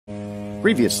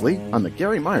Previously on the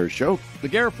Garry Meier Show, the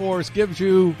Garry Force gives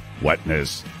you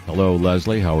wetness. Hello,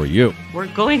 Leslie. How are you? We're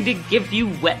going to give you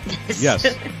wetness. Yes.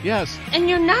 Yes. And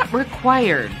you're not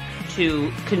required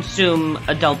to consume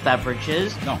adult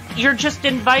beverages. No. You're just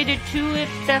invited to if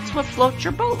that's what floats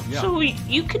your boat. Yeah. So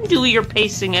you can do your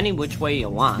pacing any which way you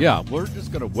want. Yeah, we're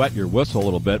just going to wet your whistle a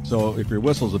little bit. So if your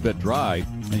whistle's a bit dry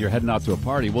and you're heading out to a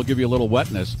party, we'll give you a little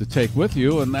wetness to take with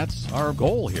you, and that's our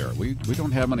goal here. We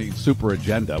don't have any super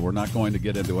agenda. We're not going to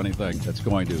get into anything that's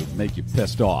going to make you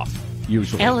pissed off,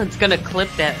 usually. Alan's going to clip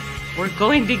that. We're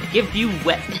going to give you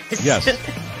wetness. Yes.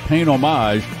 Paying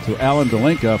homage to Alan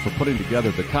Delinka for putting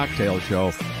together the cocktail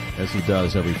show as he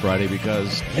does every Friday,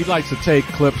 because he likes to take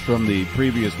clips from the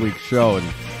previous week's show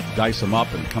and dice them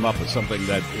up and come up with something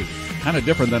that is kind of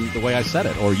different than the way I said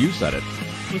it or you said it.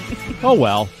 Oh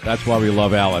well, that's why we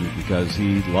love Alan, because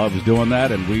he loves doing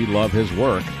that and we love his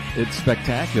work. It's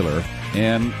spectacular,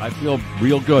 and I feel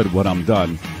real good when I'm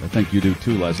done. I think you do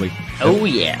too, Leslie. Oh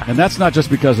yeah. And that's not just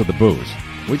because of the booze.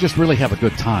 We just really have a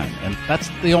good time, and that's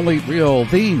the only real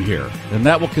theme here, and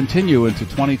that will continue into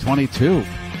 2022.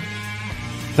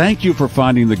 Thank you for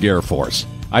finding the Garry Force.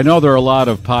 I know there are a lot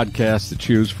of podcasts to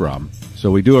choose from,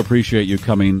 so we do appreciate you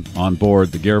coming on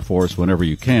board the Garry Force whenever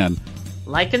you can.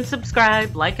 Like and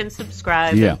subscribe,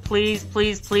 Yeah. and please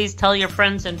tell your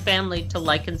friends and family to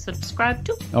like and subscribe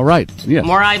too. All right, yes.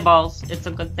 More eyeballs, it's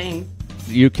a good thing.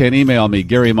 You can email me,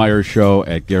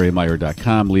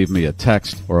 GarryMeierShow@GarryMeier.com. Leave me a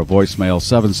text or a voicemail,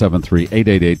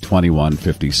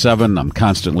 773-888-2157. I'm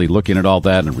constantly looking at all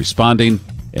that and responding.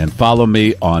 And follow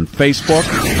me on Facebook.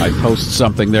 I post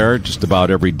something there just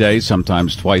about every day,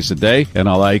 sometimes twice a day. And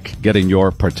I like getting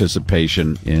your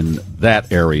participation in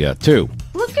that area, too.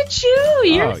 Look at you.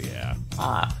 You're... Oh, yeah.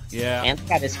 Yeah. Man's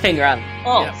got his finger on the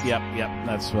pulse. Yep.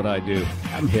 That's what I do.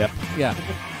 I'm hip. Yeah.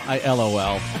 I LOL.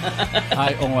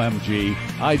 I OMG.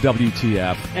 I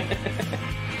WTF.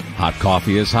 Hot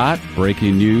coffee is hot.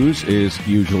 Breaking news is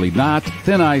usually not.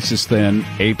 Thin ice is thin.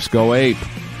 Apes go ape.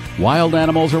 Wild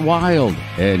animals are wild.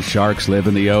 And sharks live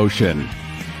in the ocean.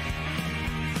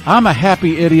 I'm a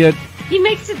happy idiot. He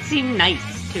makes it seem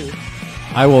nice, too.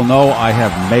 I will know I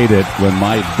have made it when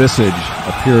my visage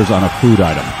appears on a food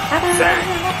item.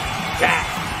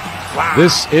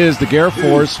 This is the Garry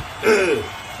Force.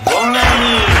 Bon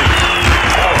ami!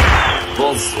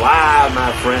 Bonsoir,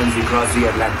 my friends across the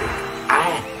Atlantic.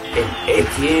 I am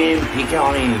Etienne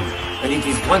Picarin, and it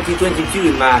is 2022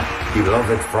 in my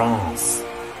beloved France.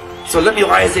 So let me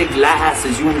raise a glass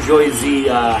as you enjoy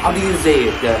the, how do you say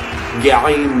it, the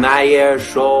Garry Meier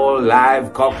Show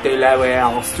live cocktail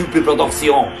hour super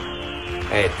production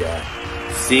at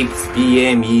 6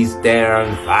 p.m.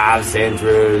 Eastern, 5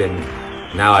 Central, and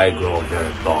now I grow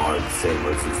very bored saying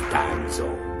what's this time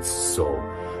zone. So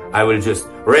I will just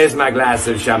raise my glass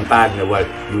of champagne while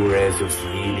you raise your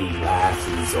steely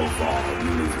glasses so far.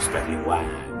 You lose your sparkling wine.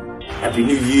 Happy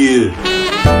New Year!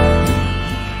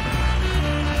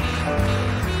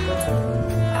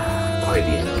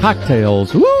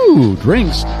 Cocktails. Woo!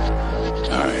 Drinks. All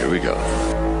right, here we go.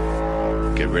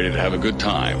 Get ready to have a good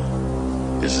time.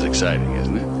 This is exciting,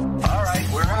 isn't it? All right,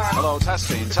 we're on. Hello,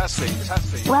 testing.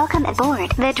 Welcome aboard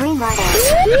the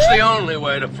Dreamliner. It's the only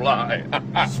way to fly.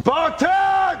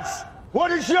 Spartans!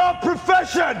 What is your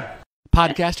profession?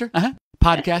 Podcaster.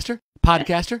 Podcaster.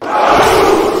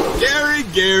 Garry.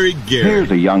 Here's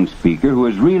a young speaker who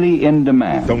is really in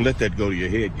demand. Don't let that go to your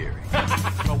head, Garry.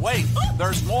 But wait,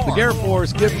 there's more. The Garry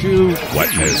Force gives you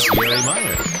wetness. Garry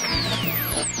Meier.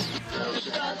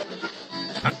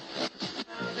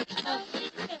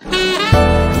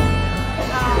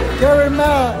 Garry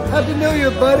Meier, Happy New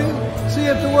Year, buddy. See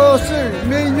you at the World Series.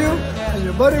 Me and you and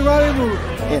your buddy Ronnie Woo.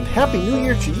 and Happy New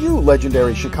Year to you,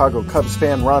 legendary Chicago Cubs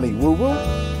fan Ronnie Woo Woo.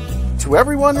 To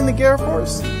everyone in the Garry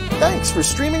Force, thanks for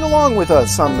streaming along with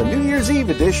us on the New Year's Eve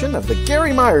edition of the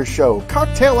Garry Meier Show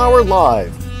Cocktail Hour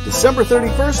Live, December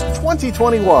 31st,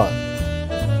 2021.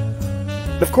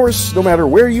 Of course, no matter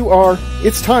where you are,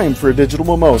 it's time for a digital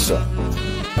mimosa.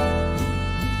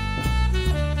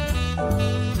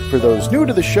 For those new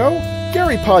to the show,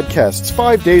 Garry podcasts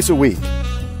 5 days a week.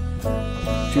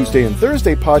 Tuesday and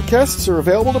Thursday podcasts are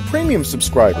available to premium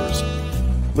subscribers.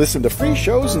 Listen to free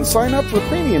shows and sign up for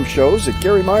premium shows at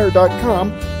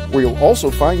GarryMeier.com, where you'll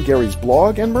also find Garry's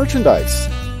blog and merchandise.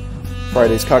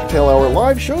 Friday's Cocktail Hour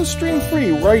live shows stream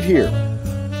free right here.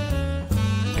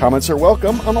 Comments are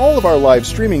welcome on all of our live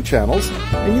streaming channels,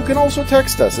 and you can also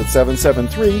text us at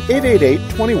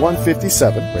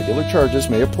 773-888-2157. Regular charges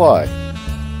may apply.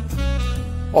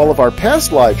 All of our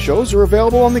past live shows are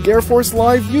available on the Garry Force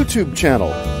Live YouTube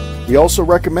channel. We also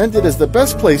recommend it as the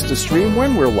best place to stream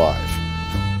when we're live.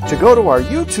 To go to our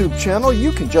YouTube channel,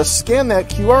 you can just scan that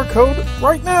QR code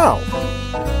right now.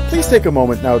 Please take a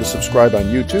moment now to subscribe on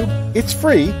YouTube. It's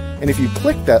free, and if you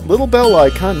click that little bell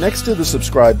icon next to the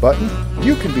subscribe button,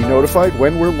 you can be notified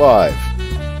when we're live.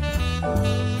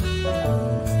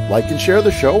 Like and share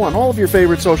the show on all of your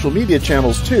favorite social media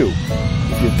channels too.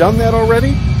 If you've done that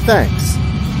already, thanks.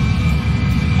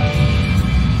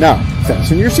 Now,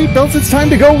 fasten your seatbelts, it's time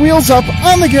to go wheels up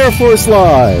on the Garry Force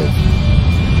Live!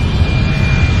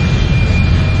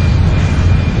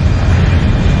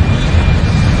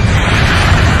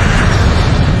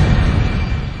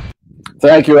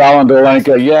 Thank you, Alan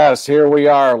Dolenka. Yes, here we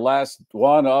are, last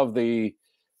one of the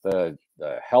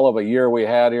hell of a year we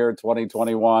had here in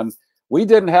 2021. We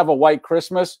didn't have a white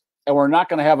Christmas, and we're not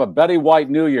going to have a Betty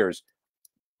White New Year's.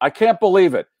 I can't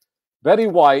believe it. Betty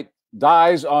White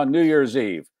dies on New Year's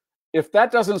Eve. If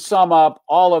that doesn't sum up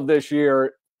all of this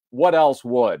year, what else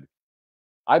would?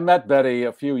 I met Betty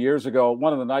a few years ago,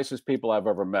 one of the nicest people I've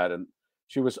ever met, and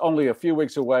she was only a few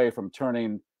weeks away from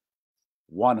turning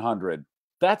 100.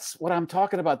 That's what I'm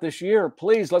talking about this year.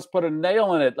 Please, let's put a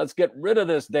nail in it. Let's get rid of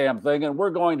this damn thing, and we're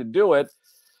going to do it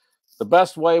the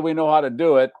best way we know how to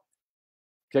do it.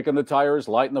 Kicking the tires,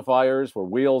 lighting the fires, we're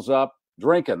wheels up,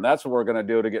 drinking. That's what we're going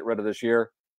to do to get rid of this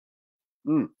year.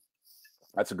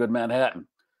 That's a good Manhattan.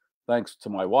 Thanks to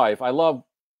my wife. I love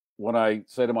when I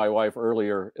say to my wife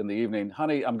earlier in the evening,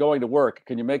 honey, I'm going to work.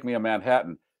 Can you make me a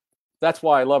Manhattan? That's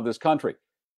why I love this country.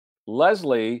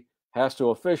 Leslie has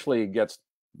to officially get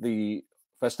the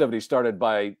festivities started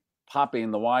by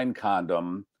popping the wine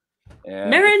condom. And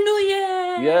Merry New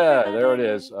Year! Yeah, there it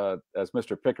is. As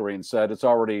Mr. Pickering said, it's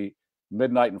already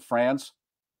midnight in France.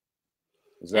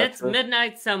 It's true?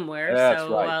 Midnight somewhere. That's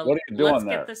so, right. What are you doing let's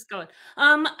there? Get this going.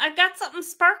 I got something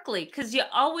sparkly because you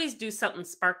always do something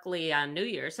sparkly on New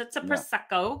Year's. It's a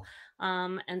Prosecco.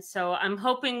 And so I'm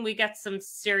hoping we get some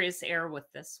serious air with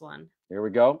this one. Here we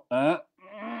go.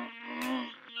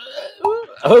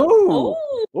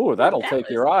 Oh, that'll take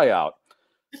your eye out.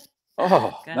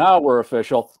 Oh, now we're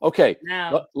official. Okay,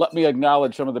 let me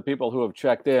acknowledge some of the people who have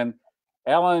checked in.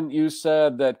 Alan, you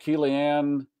said that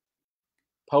Keely-Ann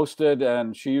posted,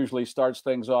 and she usually starts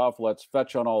things off. Let's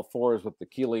fetch on all fours with the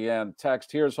Keely-Ann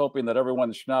text. Here's hoping that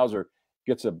everyone's schnauzer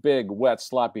gets a big, wet,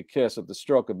 sloppy kiss at the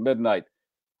stroke of midnight.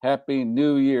 Happy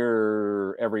New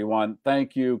Year, everyone.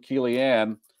 Thank you,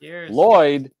 Keely-Ann. Cheers.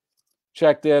 Lloyd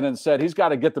checked in and said he's got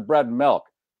to get the bread and milk.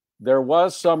 There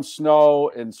was some snow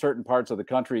in certain parts of the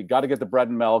country. Got to get the bread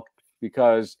and milk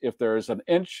because if there's an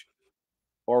inch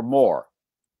or more,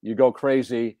 you go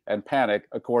crazy and panic,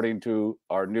 according to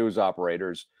our news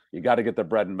operators. You got to get the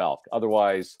bread and milk.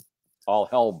 Otherwise, all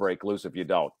hell break loose if you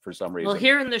don't, for some reason. Well,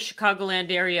 here in the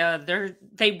Chicagoland area,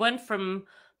 they went from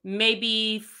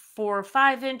maybe 4 or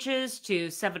 5 inches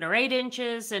to 7 or 8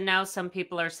 inches, and now some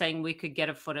people are saying we could get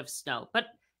a foot of snow. But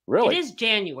really, it is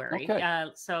January, okay.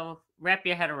 So wrap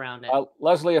your head around it.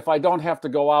 Leslie, if I don't have to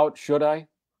go out, should I?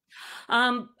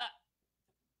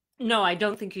 No, I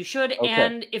don't think you should. Okay.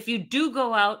 And if you do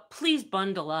go out, please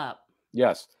bundle up.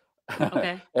 Yes.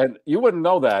 Okay. And you wouldn't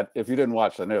know that if you didn't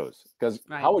watch the news, because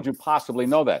how would you possibly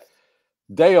know that?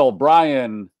 Dale,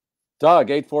 Brian, Doug,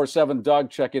 847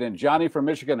 Doug checking in. Johnny from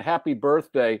Michigan, happy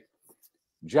birthday.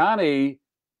 Johnny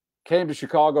came to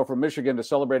Chicago from Michigan to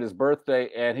celebrate his birthday,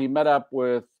 and he met up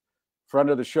with friend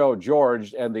of the show,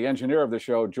 George, and the engineer of the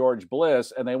show, George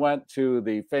Bliss, and they went to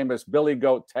the famous Billy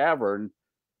Goat Tavern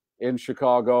in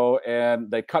Chicago,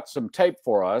 and they cut some tape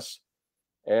for us.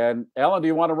 And Alan, do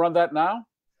you want to run that now?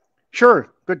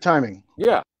 Sure. Good timing.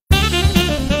 Yeah. I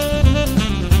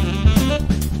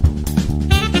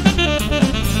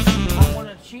want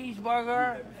a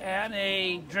cheeseburger and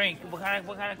a drink. What kind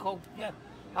of Coke? Yeah,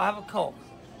 I'll have a Coke.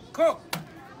 Coke.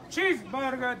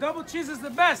 Cheeseburger. Double cheese is the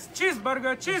best.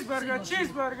 Cheeseburger, cheeseburger,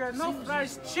 cheeseburger. No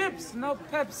fries, chips, no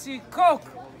Pepsi, Coke.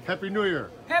 Happy New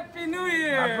Year. Happy New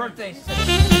Year. My birthday.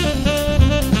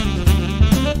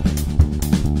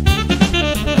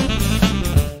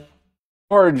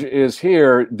 George is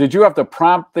here. Did you have to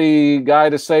prompt the guy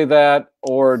to say that,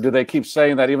 or do they keep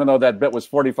saying that even though that bit was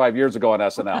 45 years ago on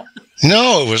SNL?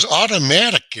 No, it was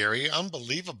automatic, Gary.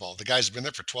 Unbelievable. The guy's been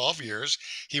there for 12 years.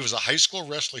 He was a high school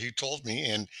wrestler, he told me,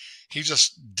 and he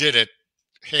just did it.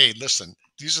 Hey, listen,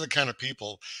 these are the kind of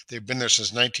people, they've been there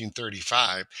since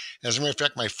 1935. As a matter of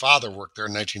fact, my father worked there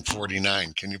in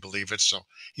 1949. Can you believe it? So,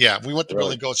 yeah, we went to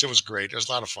Billy Goats. It was great. It was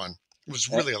a lot of fun. It was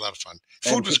really a lot of fun.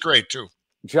 Food was great, too.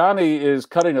 Johnny is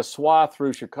cutting a swath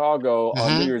through Chicago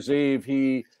on New Year's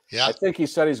Eve. I think he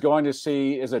said he's going to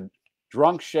see, is it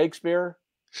Drunk Shakespeare?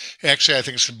 Actually, I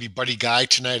think it's going to be Buddy Guy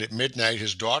tonight at midnight.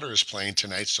 His daughter is playing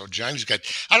tonight. So Johnny's got,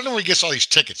 I don't know where he gets all these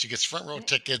tickets. He gets front row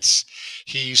tickets.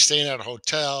 He's staying at a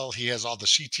hotel. He has all the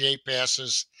CTA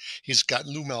passes. He's got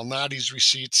Lou Malnati's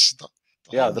receipts.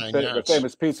 The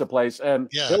famous pizza place. And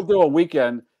he'll do a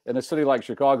weekend in a city like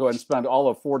Chicago and spend all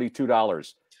of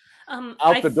 $42.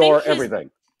 Out the door, everything.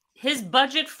 His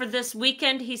budget for this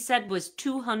weekend, he said, was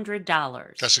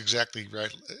 $200. That's exactly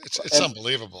right. It's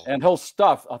unbelievable. And he'll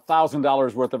stuff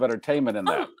 $1,000 worth of entertainment in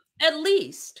that. At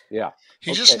least. Yeah.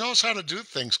 He just knows how to do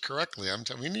things correctly.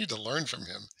 We need to learn from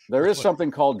him. There is something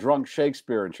called Drunk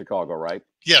Shakespeare in Chicago, right?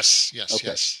 Yes. Yeah.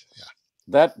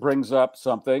 That brings up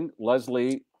something.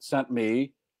 Leslie sent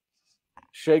me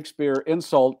Shakespeare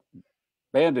insult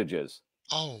bandages.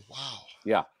 Oh, wow.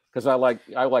 Yeah. Because I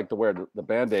like to wear the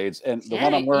Band-Aids. And the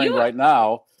one I'm wearing right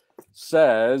now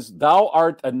says, "Thou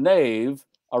art a knave,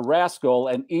 a rascal,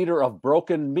 an eater of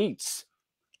broken meats."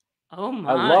 Oh,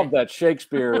 my. I love that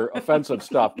Shakespeare offensive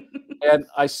stuff. And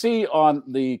I see on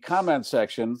the comment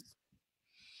section,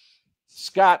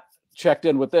 Scott checked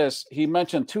in with this. He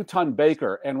mentioned Two-Ton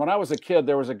Baker. And when I was a kid,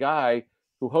 there was a guy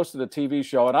who hosted a TV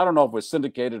show, and I don't know if it was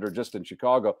syndicated or just in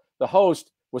Chicago. The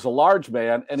host was a large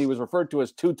man, and he was referred to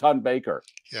as Two-Ton Baker.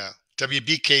 Yeah,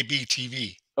 WBKB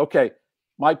TV. Okay,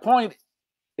 my point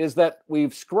is that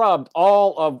we've scrubbed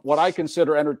all of what I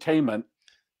consider entertainment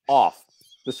off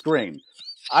the screen.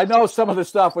 I know some of the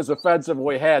stuff was offensive,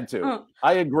 we had to.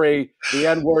 I agree, the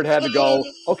N-word had to go.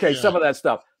 Okay, some of that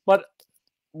stuff. But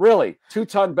really,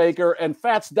 Two-Ton Baker and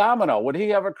Fats Domino, would he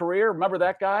have a career? Remember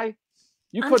that guy?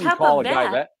 You couldn't call a guy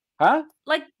that. Huh?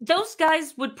 Like, those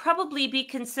guys would probably be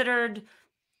considered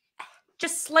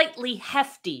just slightly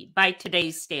hefty by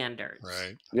today's standards.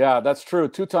 Right. Yeah, that's true.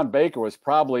 Two-Ton Baker was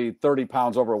probably 30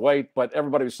 pounds overweight, but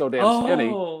everybody was so damn skinny.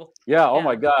 Yeah, oh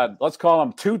my God. Let's call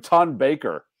him Two-Ton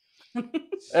Baker.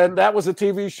 And that was a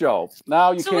TV show.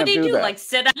 Now you can't do that. So what did he do? Like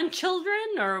sit on children,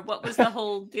 or what was the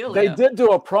whole deal? They did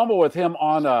do a promo with him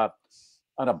on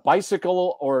a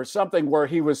bicycle or something where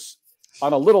he was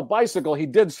on a little bicycle. He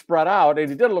did spread out, and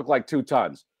he did look like 2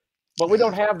 tons. But we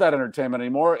don't have that entertainment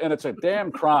anymore, and it's a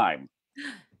damn crime.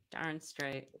 Darn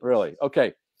straight. Really?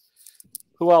 Okay.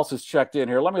 Who else has checked in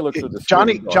here? Let me look through the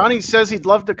Johnny says he'd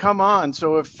love to come on.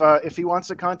 So if he wants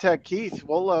to contact Keith,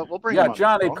 we'll bring him on. Yeah,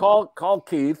 Johnny, call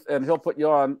Keith and he'll put you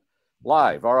on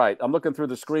live. All right. I'm looking through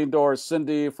the screen doors.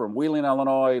 Cindy from Wheeling,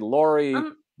 Illinois. Lori,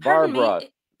 Barbara.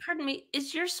 Pardon me.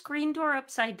 Is your screen door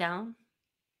upside down?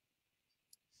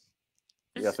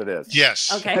 Yes, it is.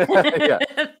 Yes. Okay.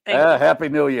 Happy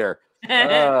New Year.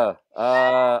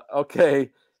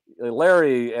 Okay.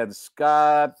 Larry and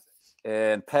Scott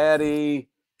and Patty.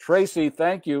 Tracy,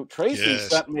 thank you. Tracy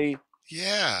sent me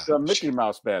some Mickey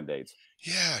Mouse Band-Aids.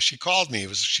 Yeah, she called me.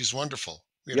 She's wonderful.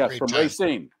 Yes, from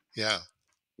Racine. Yeah.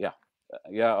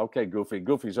 Yeah, okay, Goofy.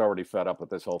 Goofy's already fed up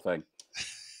with this whole thing.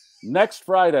 Next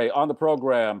Friday on the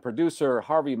program, producer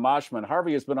Harvey Moshman.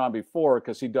 Harvey has been on before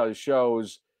because he does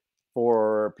shows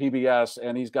for PBS,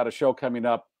 and he's got a show coming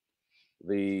up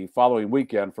the following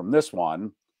weekend from this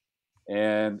one.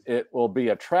 And it will be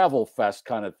a travel fest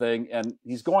kind of thing. And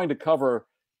he's going to cover,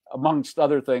 amongst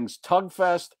other things, Tug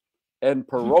Fest and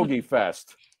Pierogi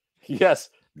Fest. Yes,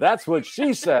 that's what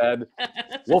she said.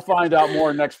 We'll find out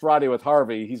more next Friday with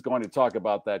Harvey. He's going to talk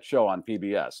about that show on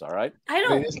PBS. All right. I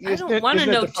don't want to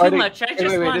know too much. I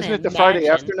just want to Isn't it the Friday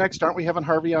after next? Aren't we having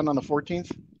Harvey on the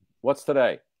 14th? What's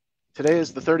today? Today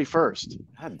is the 31st.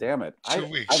 God damn it. 2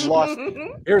 weeks. I've lost.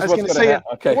 Here's what's going to happen.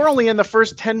 Okay. We're only in the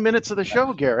first 10 minutes of the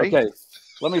show, Gary. Okay.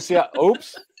 Let me see.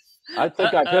 Oops. I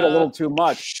think I've hit a little too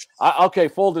much. Okay.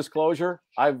 Full disclosure.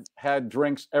 I've had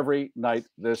drinks every night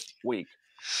this week.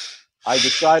 I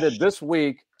decided this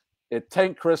week it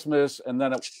tain't Christmas and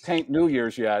then it tain't New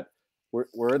Year's yet.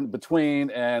 We're in between,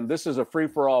 and this is a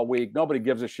free-for-all week. Nobody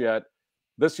gives a shit.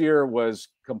 This year was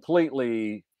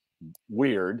completely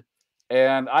weird.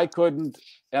 And I couldn't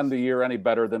end the year any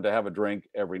better than to have a drink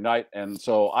every night. And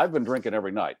so I've been drinking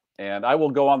every night. And I will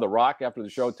go on the rock after the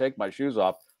show, take my shoes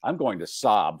off. I'm going to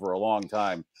sob for a long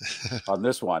time on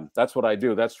this one. That's what I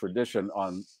do. That's tradition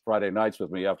on Friday nights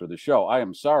with me after the show. I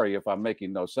am sorry if I'm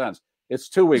making no sense. It's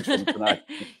 2 weeks from tonight.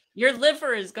 Your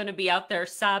liver is going to be out there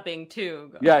sobbing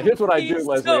too. Yeah, here's what I do,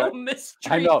 Leslie. So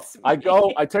I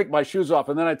know. I take my shoes off,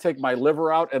 and then I take my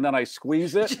liver out, and then I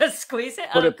squeeze it. Just squeeze it?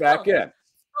 Put it back in.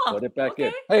 Put it back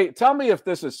in. Hey, tell me if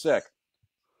this is sick.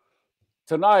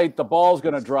 Tonight, the ball's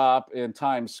going to drop in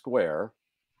Times Square.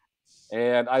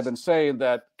 And I've been saying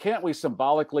that, can't we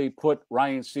symbolically put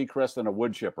Ryan Seacrest in a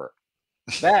wood chipper?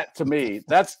 That, to me,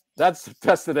 that's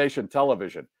destination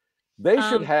television. They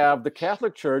should have, the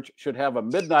Catholic Church should have a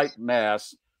midnight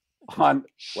mass on,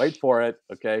 wait for it,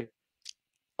 okay,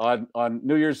 on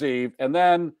New Year's Eve. And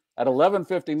then at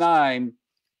 11:59,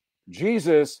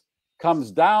 Jesus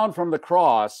comes down from the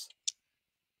cross.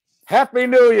 Happy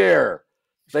New Year.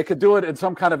 They could do it in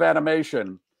some kind of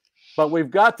animation, but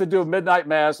we've got to do midnight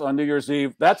mass on New Year's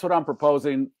Eve. That's what I'm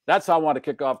proposing. That's how I want to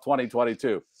kick off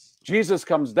 2022. Jesus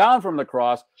comes down from the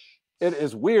cross. It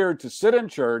is weird to sit in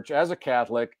church as a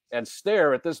Catholic and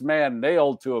stare at this man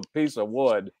nailed to a piece of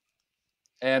wood.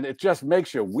 And it just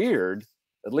makes you weird,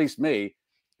 at least me.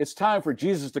 It's time for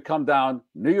Jesus to come down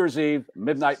New Year's Eve,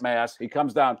 midnight mass. He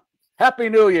comes down, Happy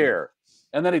New Year.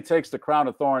 And then he takes the crown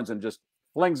of thorns and just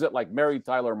flings it like Mary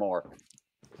Tyler Moore.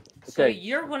 Okay. So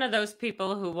you're one of those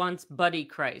people who wants Buddy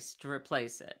Christ to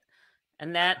replace it.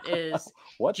 And that is,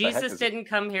 Jesus didn't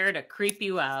come here to creep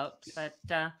you out. But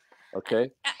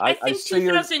okay. I think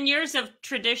 2,000 years of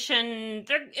tradition,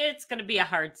 it's going to be a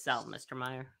hard sell, Mr.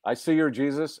 Meier. I see your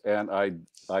Jesus, and I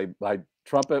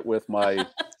trumpet with my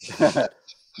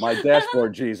my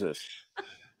dashboard Jesus.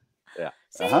 Yeah.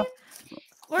 See?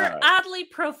 We're oddly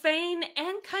profane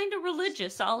and kind of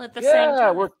religious all at the same time.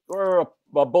 Yeah, we're a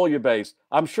bouillabaisse.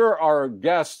 I'm sure our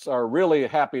guests are really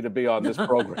happy to be on this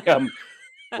program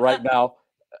right now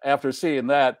after seeing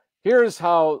that. Here's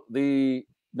how the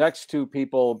next two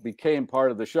people became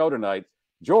part of the show tonight.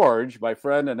 George, my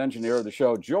friend and engineer of the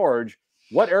show. George,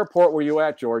 what airport were you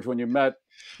at, George, when you met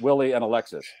Willy and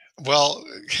Alexis? Well,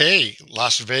 hey,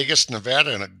 Las Vegas,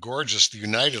 Nevada, in a gorgeous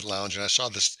United Lounge, and I saw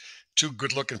this two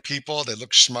good-looking people. They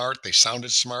looked smart. They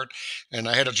sounded smart. And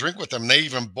I had a drink with them. They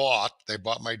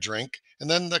bought my drink. And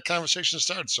then the conversation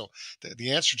started. So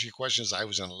the answer to your question is I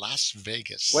was in Las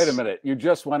Vegas. Wait a minute. You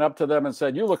just went up to them and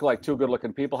said, you look like two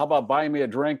good-looking people. How about buying me a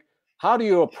drink? How do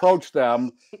you approach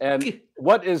them? And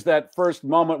what is that first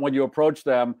moment when you approach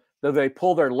them? Do they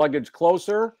pull their luggage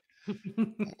closer?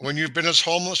 When you've been as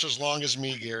homeless as long as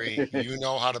me, Gary, you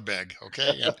know how to beg,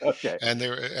 okay? And, okay. And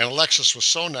Alexis was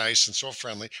so nice and so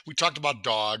friendly. We talked about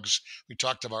dogs, we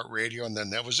talked about radio, and then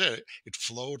that was it. It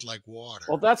flowed like water.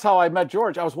 Well, that's how I met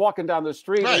George. I was walking down the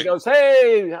street, and he goes,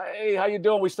 hey, how you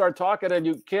doing? We start talking, and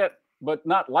you can't but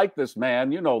not like this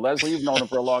man. You know, Leslie, you've known him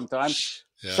for a long time.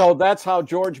 Yeah. So that's how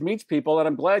George meets people, and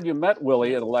I'm glad you met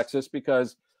Willy and Alexis,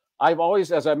 because I've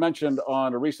always, as I mentioned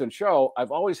on a recent show, I've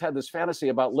always had this fantasy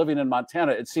about living in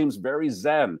Montana. It seems very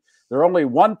zen. There are only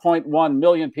 1.1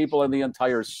 million people in the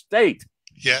entire state.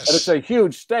 Yes. And it's a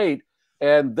huge state.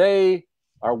 And they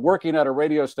are working at a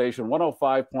radio station,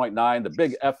 105.9, the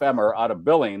big FMer out of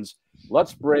Billings.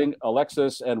 Let's bring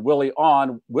Alexis and Willy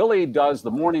on. Willy does the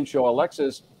morning show.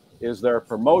 Alexis is their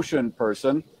promotion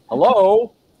person.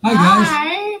 Hello. Hi, guys.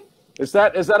 Hi. Is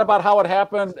that about how it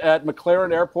happened at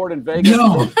McLaren Airport in Vegas?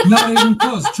 No, not even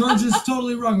close. George is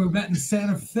totally wrong. We met in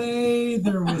Santa Fe.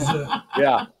 There was a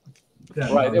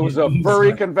right. It was a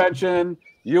furry convention.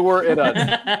 You were in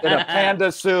a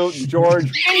panda suit, and George.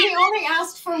 And he only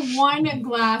asked for one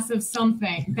glass of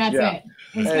something. That's it.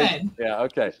 It was good. Yeah.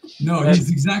 Okay. No,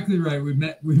 he's exactly right. We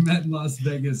met in Las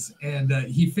Vegas, and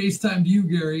he FaceTimed you,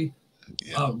 Gary,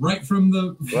 right from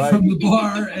the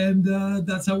bar, and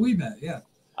that's how we met. Yeah.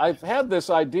 I've had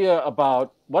this idea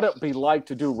about what it would be like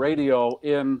to do radio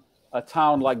in a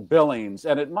town like Billings.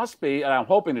 And it must be, and I'm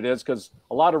hoping it is, because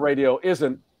a lot of radio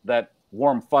isn't that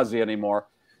warm fuzzy anymore.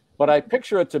 But I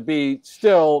picture it to be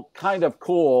still kind of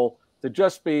cool to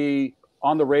just be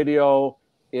on the radio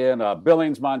in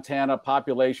Billings, Montana,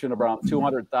 population around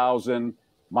 200,000,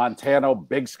 Montana,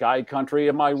 big sky country.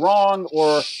 Am I wrong?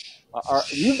 Or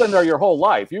you've been there your whole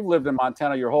life. You've lived in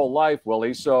Montana your whole life,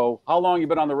 Willy. So how long have you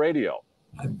been on the radio?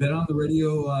 I've been on the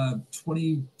radio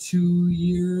 22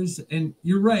 years, and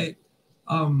you're right.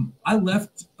 I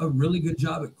left a really good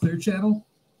job at Clear Channel,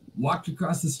 walked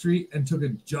across the street, and took a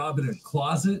job in a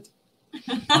closet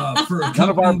for a none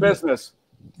of our business.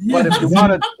 Yeah. But if you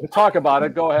want to talk about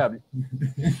it, go ahead.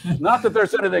 Not that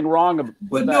there's anything wrong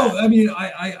with that. No, I mean,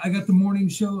 I got the morning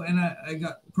show, and I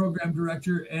got program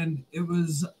director, and it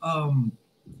was, I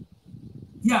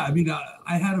mean,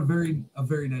 I had a very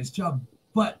nice job.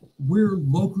 But we're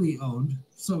locally owned,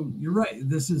 so you're right.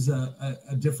 This is a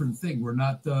different thing. We're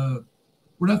not the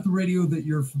radio that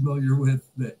you're familiar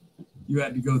with that you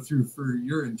had to go through for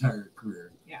your entire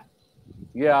career. Yeah.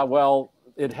 Yeah. Well,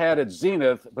 it had its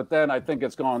zenith, but then I think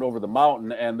it's gone over the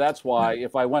mountain, and that's why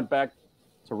if I went back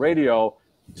to radio,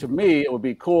 to me it would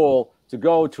be cool to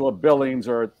go to a Billings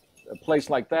or a place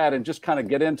like that and just kind of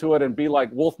get into it and be like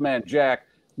Wolfman Jack.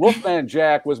 Wolfman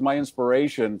Jack was my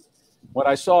inspiration. When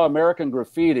I saw American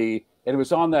Graffiti, and it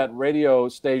was on that radio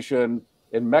station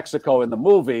in Mexico in the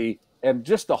movie, and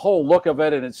just the whole look of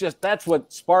it, and it's just, that's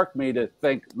what sparked me to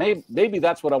think, maybe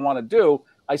that's what I want to do.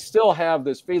 I still have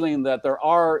this feeling that there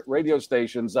are radio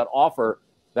stations that offer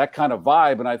that kind of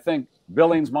vibe. And I think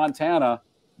Billings, Montana,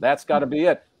 that's got to be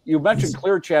it. You mentioned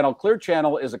Clear Channel. Clear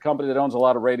Channel is a company that owns a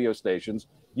lot of radio stations.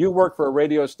 You work for a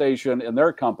radio station in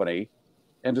their company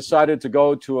and decided to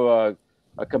go to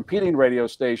a competing radio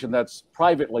station that's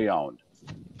privately owned.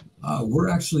 We're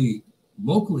actually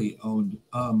locally owned.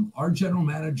 Our general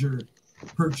manager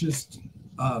purchased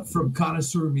from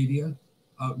Connoisseur Media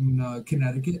out in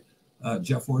Connecticut,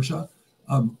 Jeff Warshaw.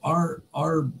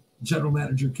 Our general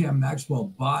manager, Cam Maxwell,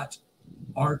 bought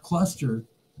our cluster,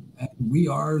 and we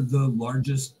are the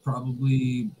largest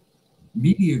probably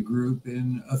media group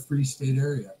in a 3-state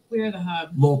area. We are the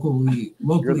hub. Locally.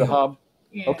 You're the hub?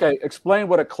 Yeah. Okay, explain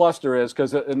what a cluster is,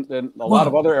 because in a lot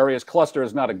of other areas, cluster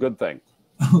is not a good thing.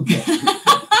 Okay.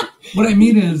 What I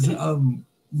mean is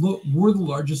we're the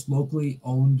largest locally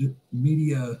owned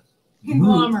media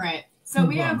conglomerate. So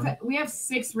Conglomerate. we have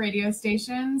 6 radio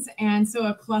stations, and so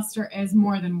a cluster is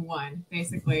more than one,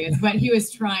 basically, is what he was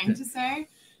trying to say.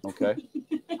 Okay.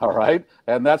 All right.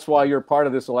 And that's why you're part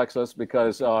of this, Alexis,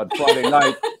 because on Friday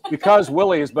night, because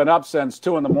Willy has been up since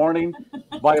 2 a.m,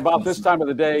 by about this time of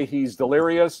the day, he's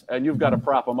delirious, and you've got to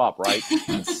prop him up, right?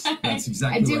 That's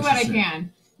exactly I do what I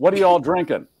can. What are you all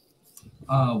drinking?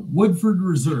 Woodford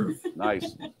Reserve.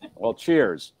 Nice. Well,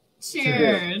 cheers.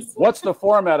 Cheers. What's the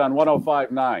format on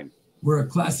 105.9? We're a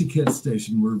classic hit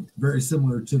station. We're very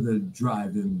similar to the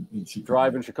Drive in Chicago.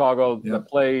 Drive in Chicago that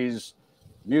plays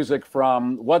music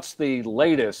from, what's the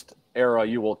latest era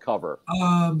you will cover?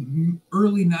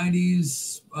 Early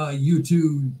 90s,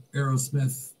 U2,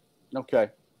 Aerosmith. Okay.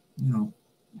 You know,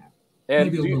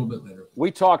 and maybe a little bit later.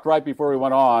 We talked right before we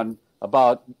went on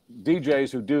about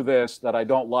DJs who do this that I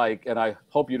don't like, and I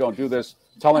hope you don't do this,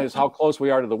 telling us how close we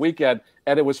are to the weekend.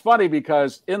 And it was funny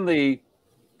because in the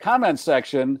comment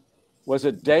section, was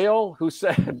it Dale who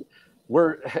said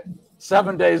we're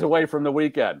 7 days away from the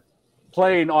weekend,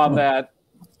 playing on that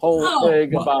whole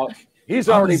thing about he's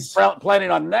already planning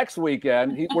on next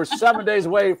weekend. We're 7 days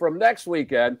away from next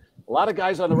weekend. A lot of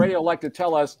guys on the radio like to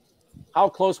tell us how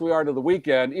close we are to the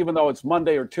weekend, even though it's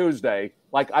Monday or Tuesday.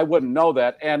 Like, I wouldn't know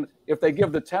that. And if they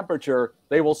give the temperature,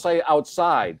 they will say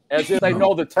outside, as if they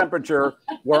know the temperature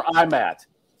where I'm at.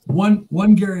 One,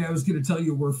 Gary, I was going to tell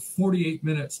you we're 48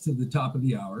 minutes to the top of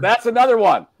the hour. That's another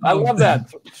one. I love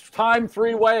that. Time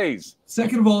 3 ways.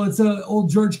 Second of all, it's an old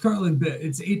George Carlin bit.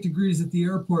 It's 8 degrees at the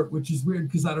airport, which is weird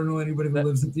because I don't know anybody who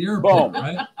lives at the airport. Boom.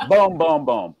 Right? Boom, boom,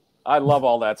 boom. I love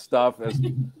all that stuff.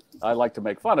 I like to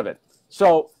make fun of it.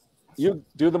 So you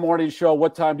do the morning show.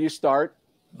 What time do you start?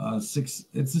 6.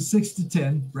 It's a 6 to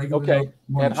 10. Regular. Okay.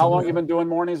 And how long you been doing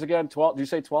mornings again? 12? Did you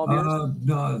say 12 years?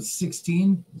 No,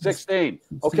 16. 16.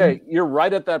 Okay. You're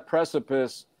right at that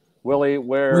precipice, Willy,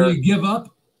 where you give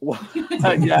up?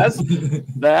 Yes,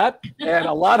 that. And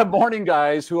a lot of morning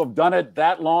guys who have done it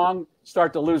that long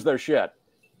start to lose their shit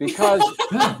because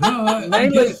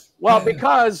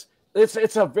because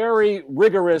it's a very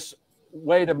rigorous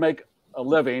way to make a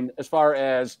living as far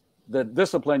as the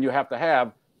discipline you have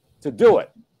to do it.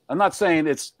 I'm not saying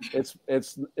it's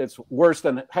worse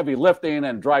than heavy lifting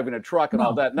and driving a truck and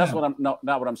all that. And that's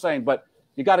not what I'm saying. But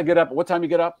you got to get up. What time you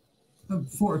get up?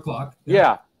 4 o'clock.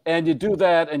 Yeah. And you do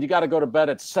that, and you got to go to bed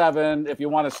at 7 if you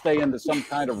want to stay into some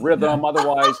kind of rhythm.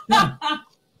 Otherwise,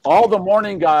 all the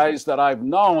morning guys that I've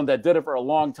known that did it for a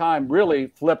long time really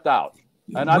flipped out.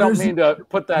 And I don't mean to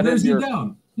put that in your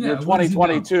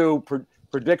 2022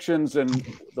 predictions and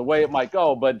the way it might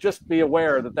go, but just be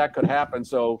aware that could happen.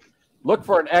 So look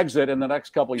for an exit in the next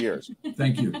couple of years.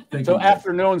 Thank you.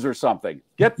 Afternoons or something.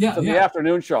 Get to the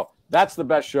afternoon show. That's the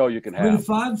best show you can have. 3 to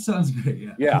 5 sounds great.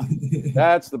 Yeah,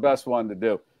 that's the best one to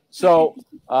do. So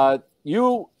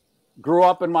you grew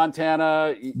up in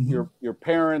Montana. Your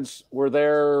parents were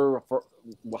there for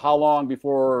how long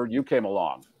before you came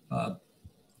along?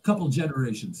 Couple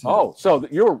generations. Yeah. Oh, so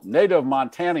you're native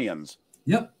Montanians.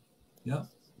 Yep.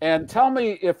 And tell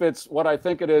me if it's what I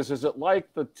think it is. Is it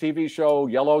like the TV show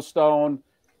Yellowstone?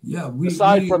 Yeah.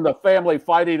 Aside from the family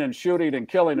fighting and shooting and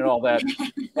killing and all that,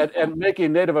 and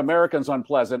making Native Americans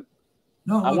unpleasant,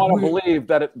 I want to believe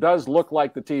that it does look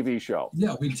like the TV show.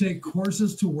 Yeah, we take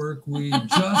horses to work. We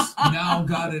just now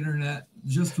got internet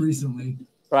just recently.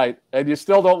 Right. And you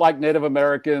still don't like Native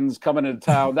Americans coming into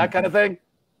town, that kind of thing?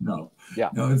 No. Yeah.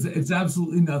 No, it's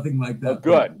absolutely nothing like that.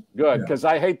 Oh, good. Because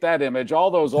I hate that image.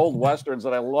 All those old Westerns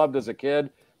that I loved as a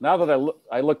kid, now that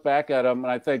I look back at them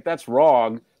and I think that's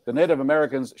wrong. The Native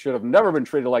Americans should have never been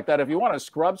treated like that. If you want to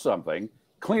scrub something,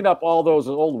 clean up all those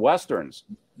old Westerns.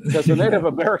 Because the Native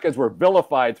Americans were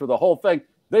vilified through the whole thing.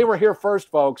 They were here first,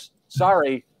 folks.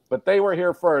 Sorry, but they were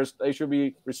here first. They should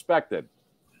be respected.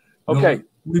 Okay. No,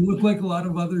 we look like a lot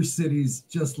of other cities,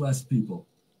 just less people.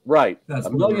 Right. That's a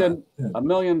where we're million, at. Yeah. a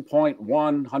million point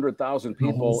 100,000 The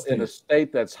whole people in a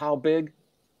state that's how big?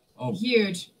 Oh,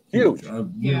 Huge. Huge.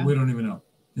 Yeah. We don't even know.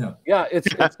 Yeah. Yeah, it's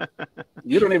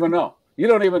you don't even know.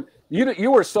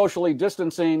 You were socially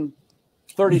distancing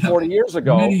 30, 40 years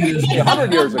ago, Many years ago.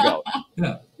 100 years ago.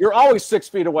 Yeah. You're always 6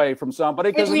 feet away from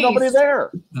somebody because there's nobody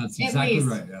there. That's At exactly least,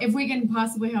 right. Yeah. if we can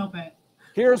possibly help it.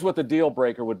 Here's what the deal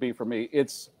breaker would be for me.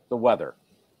 It's the weather.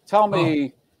 Tell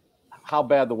me how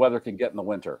bad the weather can get in the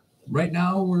winter. Right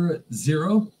now we're at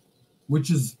 0,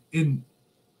 which is in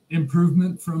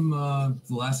improvement from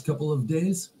the last couple of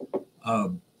days.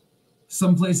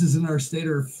 Some places in our state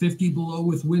are 50 below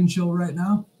with wind chill right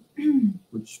now,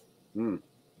 which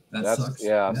that sucks.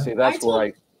 Yeah, see, that's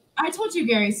where I told you,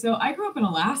 Gary, so I grew up in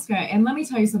Alaska, and let me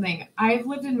tell you something. I've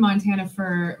lived in Montana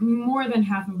for more than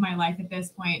half of my life at this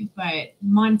point, but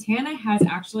Montana has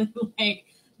actually, like,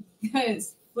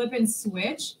 this flip and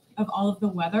switch of all of the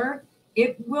weather.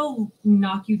 It will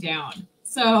knock you down.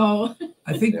 So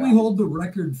I think we hold the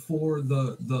record for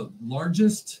the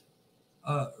largest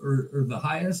or the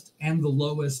highest and the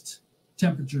lowest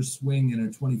temperature swing in a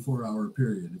 24-hour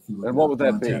period. If you look and what would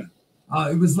that be?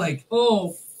 It was like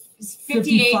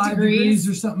 58 degrees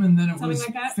or something, and then it something was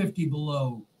like that. 50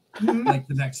 below like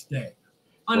the next day.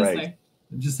 Honestly. Right.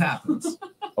 It just happens.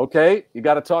 Okay, you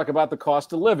got to talk about the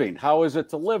cost of living. How is it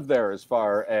to live there as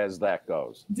far as that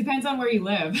goes? Depends on where you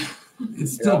live.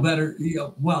 It's still better.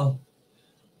 Well,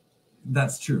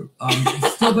 that's true.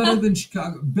 It's still better than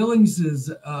Chicago. Billings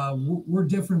is, we're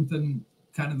different than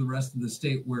kind of the rest of the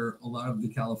state, where a lot of the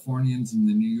Californians and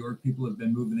the New York people have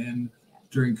been moving in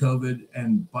during COVID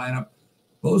and buying up.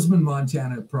 Bozeman,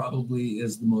 Montana probably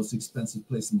is the most expensive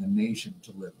place in the nation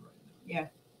to live right now. Yeah.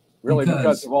 Really,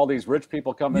 because of all these rich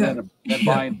people coming in and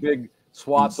buying big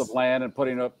swaths of land and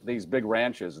putting up these big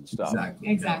ranches and stuff.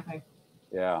 Exactly.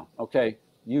 Yeah. Okay.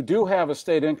 You do have a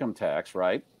state income tax,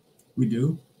 right? We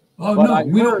do. Oh, But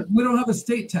no, we don't have a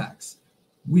state tax.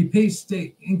 We pay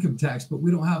state income tax, but we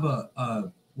don't have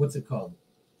a what's it called?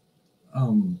 You're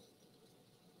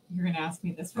going to ask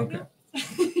me this right now?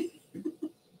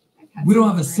 We don't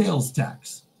have a sales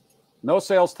tax. No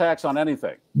sales tax on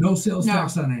anything. No sales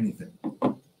tax on anything.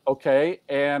 Okay.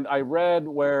 And I read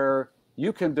where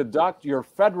you can deduct your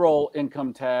federal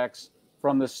income tax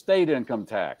from the state income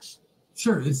tax.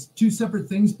 Sure, it's two separate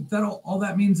things, but that all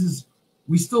that means is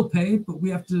we still pay, but we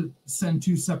have to send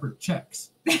two separate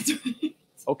checks.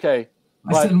 Okay.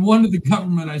 I send one to the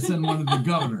government, I send one to the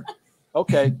governor.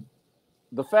 Okay.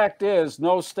 The fact is,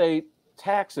 no state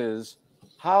taxes.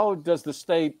 How does the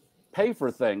state pay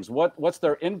for things? What's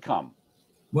their income?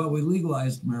 Well, we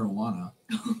legalized marijuana.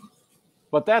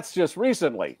 But that's just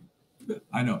recently.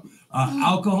 I know.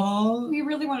 Alcohol. We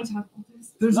really want to talk about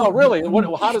this. Really.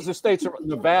 How does the states of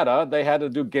Nevada? They had to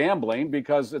do gambling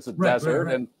because it's a desert,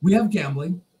 and we have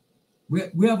gambling.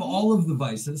 We have all of the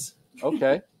vices.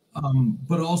 Okay.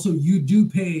 But also you do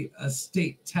pay a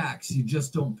state tax. You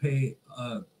just don't pay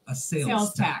a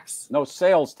sales tax. No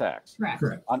sales tax.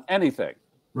 Correct. On anything.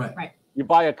 Right. You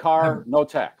buy a car, no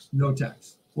tax. No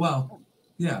tax. Well,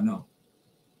 yeah, no.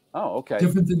 Oh, okay.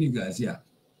 Different than you guys, yeah.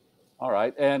 All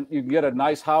right. And you can get a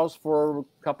nice house for a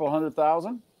couple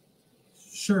 $100,000?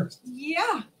 Sure.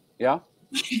 Yeah. Yeah.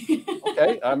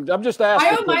 Okay. I'm just asking.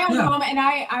 I own my own home, and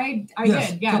I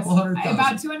did. Yes. Couple $100,000.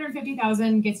 About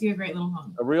 $250,000 gets you a great little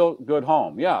home. A real good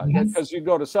home. Yeah. Yes. Because you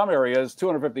go to some areas,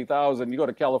 $250,000. You go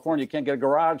to California, you can't get a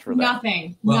garage for that.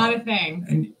 Nothing. Well, not a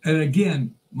thing. And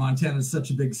again, Montana is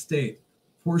such a big state.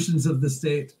 Portions of the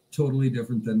state totally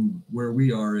different than where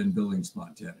we are in Billings,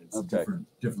 Montana. It's a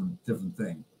different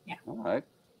thing. Yeah. All right.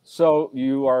 So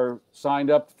you are signed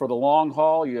up for the long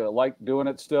haul. You like doing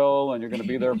it still, and you're going to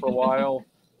be there for a while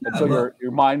until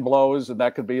your mind blows, and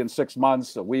that could be in 6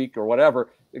 months, a week, or whatever.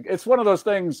 It's one of those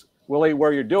things, Willie,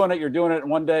 where you're doing it, and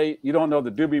one day you don't know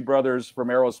the Doobie Brothers from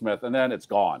Aerosmith, and then it's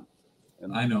gone.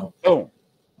 And I know. Boom.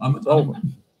 It's over.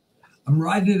 I'm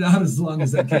riding it out as long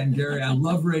as I can, Gary. I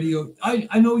love radio.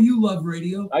 I know you love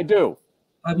radio. I do.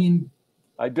 I mean,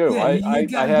 I do. Yeah,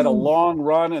 I had a long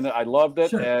run, and I loved it.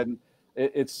 Sure. And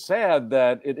it's sad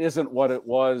that it isn't what it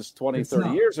was 20, 30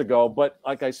 years ago. But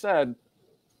like I said,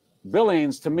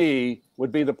 Billings, to me,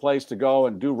 would be the place to go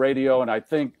and do radio. And I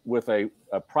think with a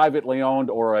privately owned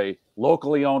or a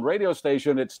locally owned radio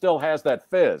station, it still has that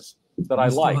fizz that I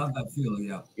like. Still have that feel,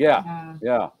 yeah.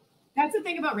 Yeah. That's the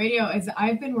thing about radio is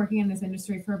I've been working in this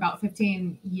industry for about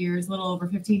 15 years, a little over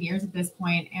 15 years at this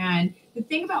point. And the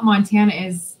thing about Montana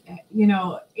is,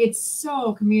 it's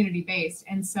so community based.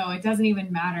 And so it doesn't even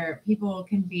matter. People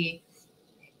can be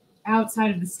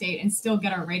outside of the state and still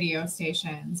get our radio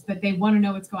stations, but they want to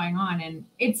know what's going on. And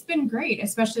it's been great,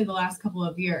 especially the last couple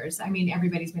of years. I mean,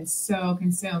 everybody's been so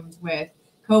consumed with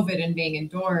COVID and being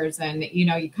indoors, and you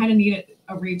know, you kind of need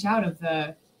a reach out of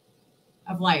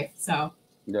life. So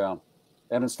yeah.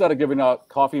 And instead of giving out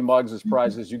coffee mugs as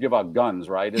prizes, you give out guns,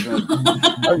 right? Isn't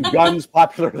it? Are guns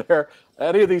popular there?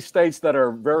 Any of these states that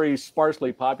are very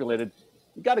sparsely populated,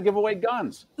 you got to give away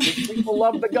guns. People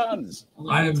love the guns.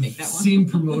 I have seen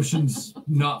promotions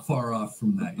not far off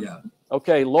from that. Yeah.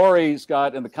 Okay, Lori's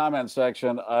got in the comment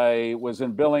section, I was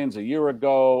in Billings a year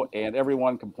ago, and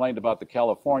everyone complained about the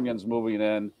Californians moving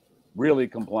in. Really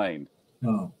complained.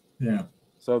 Oh, yeah.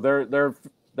 So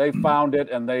they found it,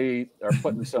 and they are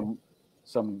putting some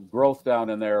growth down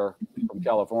in there from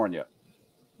California.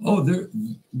 Oh,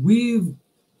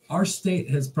 our state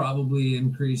has probably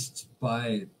increased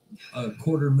by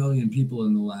 250,000 people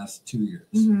in the last 2 years.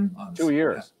 Mm-hmm. 2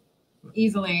 years. Yeah.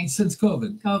 Easily. Since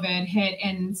COVID hit.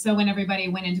 And so when everybody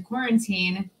went into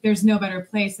quarantine, there's no better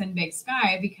place than Big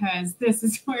Sky, because this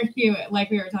is where you,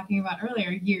 like we were talking about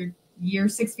earlier, you're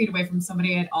 6 feet away from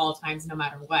somebody at all times, no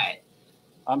matter what.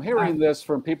 I'm hearing this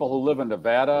from people who live in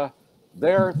Nevada.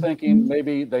 They're thinking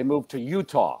maybe they move to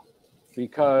Utah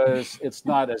because it's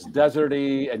not as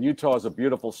deserty, and Utah is a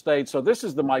beautiful state. So this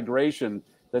is the migration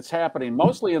that's happening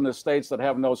mostly in the states that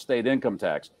have no state income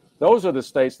tax. Those are the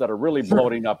states that are really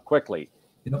bloating up quickly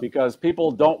because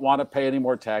people don't want to pay any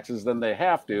more taxes than they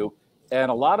have to. And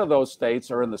a lot of those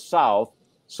states are in the South,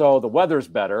 so the weather's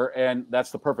better, and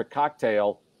that's the perfect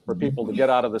cocktail for people to get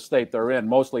out of the state they're in,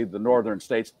 mostly the northern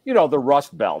states, you know, the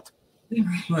Rust Belt.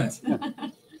 Right.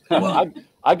 Well,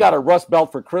 I got a Rust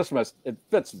Belt for Christmas. It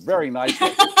fits very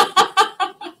nicely.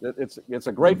 It's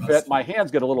a great fit. My hands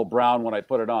get a little brown when I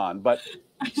put it on. But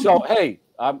so, hey,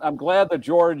 I'm glad that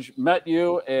George met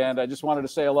you, and I just wanted to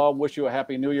say hello and wish you a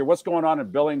happy New Year. What's going on in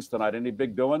Billings tonight? Any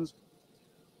big doings?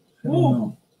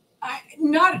 Ooh,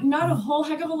 not a whole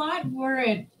heck of a lot. We're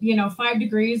at 5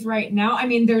 degrees right now. I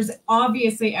mean, there's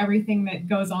obviously everything that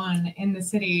goes on in the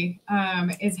city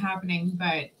is happening,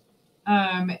 but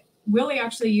Willy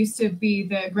actually used to be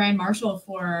the grand marshal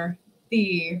for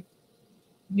the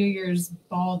New Year's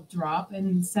ball drop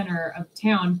in the center of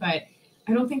town, but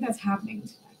I don't think that's happening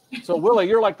today. So, Willy,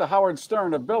 you're like the Howard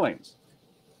Stern of Billings.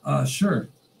 Sure.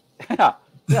 Yeah,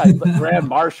 he's the grand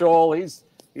marshal. He's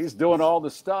doing all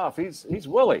the stuff. He's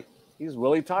Willy. He's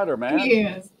Willy Tyler, man. He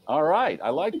is. All right, I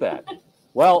like that.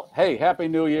 Well, hey, Happy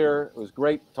New Year. It was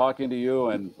great talking to you,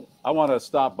 and I want to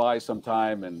stop by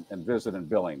sometime and visit in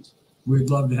Billings.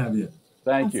 We'd love to have you.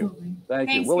 Thank Absolutely. you. Thank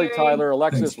Thanks, you. Willy Garry. Tyler,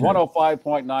 Alexis, Thanks, Garry.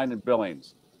 105.9 in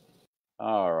Billings.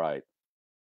 All right.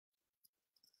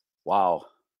 Wow.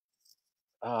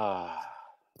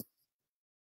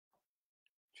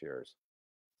 Cheers.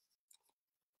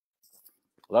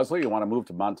 Leslie, you want to move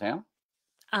to Montana?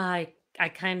 I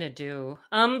kind of do.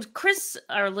 Chris,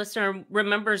 our listener,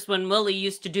 remembers when Willy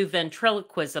used to do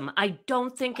ventriloquism. I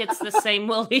don't think it's the same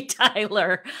Willy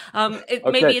Tyler.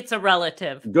 Maybe it's a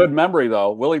relative. Good memory,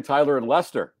 though. Willy Tyler and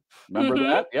Lester. Remember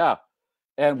that? Yeah.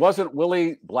 And wasn't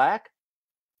Willy black?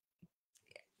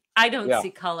 I don't see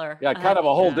color. Yeah, kind of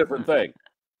a whole different thing.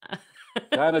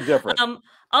 Kind of different.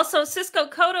 Also, Cisco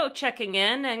Cotto checking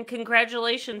in, and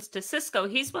congratulations to Cisco.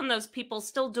 He's one of those people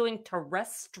still doing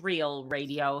terrestrial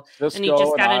radio, and he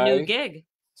just got a new gig.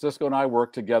 Cisco and I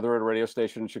worked together at a radio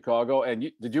station in Chicago. And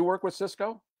did you work with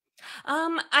Cisco?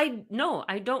 I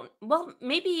don't. Well,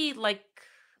 maybe like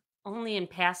only in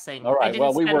passing. All right. I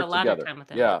didn't we spend worked a lot together. of time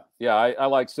with him. Yeah. I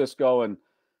like Cisco, and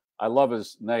I love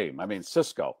his name. I mean,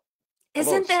 Cisco.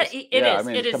 Isn't that it? Yeah, Is. I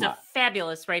mean, It is come a on.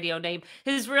 fabulous radio name.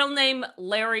 His real name,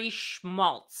 Larry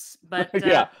Schmaltz. But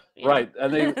Yeah, right.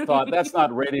 And they thought that's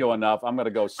not radio enough. I'm going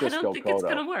to go I Cisco don't think it's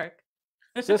Cotto. going to work.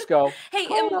 Cisco. Hey,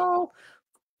 Cotto.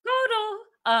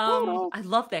 Cotto. I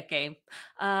love that game.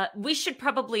 We should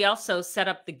probably also set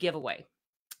up the giveaway.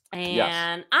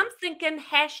 And I'm thinking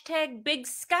hashtag Big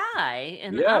Sky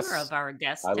in honor of our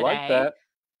guest today. I like that.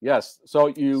 Yes. So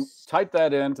you type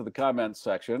that into the comments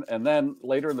section, and then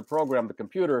later in the program, the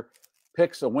computer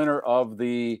picks a winner of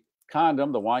the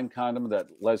condom, the wine condom that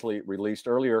Leslie released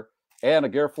earlier, and a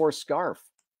Gare Force scarf.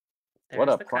 What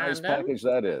a prize package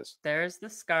that is. There's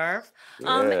the scarf.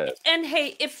 Yes. And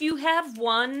hey, if you have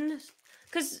won,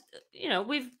 because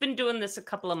we've been doing this a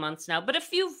couple of months now, but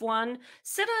if you've won,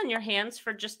 sit on your hands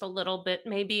for just a little bit,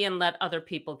 maybe, and let other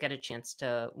people get a chance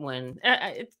to win.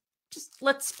 Just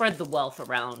let's spread the wealth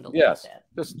around a little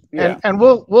bit. And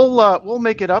we'll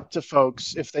make it up to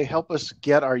folks if they help us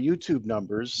get our YouTube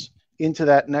numbers into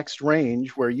that next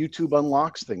range where YouTube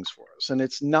unlocks things for us. And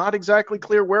it's not exactly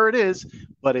clear where it is,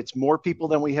 but it's more people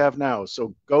than we have now.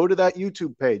 So go to that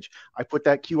YouTube page. I put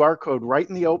that QR code right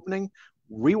in the opening.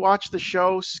 Rewatch the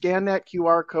show, scan that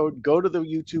QR code, go to the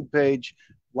YouTube page,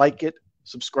 like it,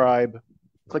 subscribe,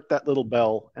 click that little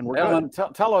bell, and we're Ellen,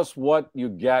 good. tell us what you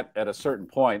get at a certain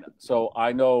point so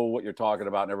I know what you're talking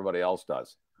about and everybody else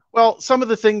does. Well, some of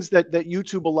the things that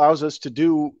YouTube allows us to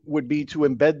do would be to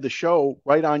embed the show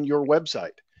right on your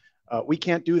website. We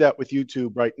can't do that with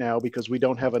YouTube right now because we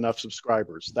don't have enough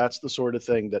subscribers. That's the sort of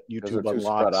thing that YouTube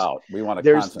unlocks. Spread out. We want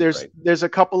to concentrate. There's a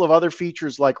couple of other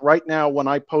features, like right now when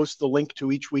I post the link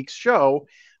to each week's show,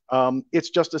 it's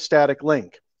just a static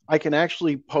link. I can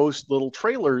actually post little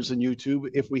trailers in YouTube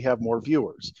if we have more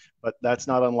viewers, but that's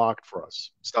not unlocked for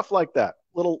us. Stuff like that.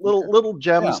 Little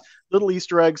gems, little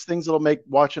Easter eggs, things that'll make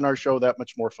watching our show that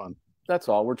much more fun. That's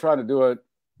all. We're trying to do it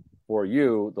for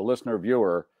you, the listener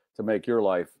viewer, to make your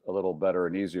life a little better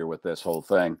and easier with this whole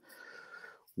thing.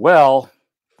 Well,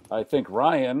 I think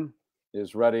Ryan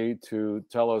is ready to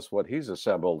tell us what he's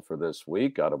assembled for this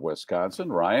week out of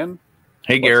Wisconsin. Ryan?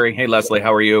 Hey, Gary. Hey, Leslie.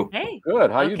 How are you? Hey.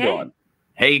 Good. How you doing?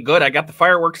 Hey, good. I got the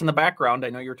fireworks in the background. I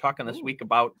know you were talking this week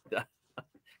about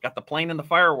got the plane and the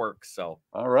fireworks. So,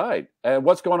 all right. And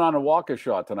what's going on in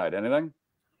Waukesha tonight? Anything?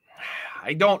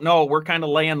 I don't know. We're kind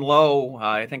of laying low.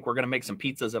 I think we're going to make some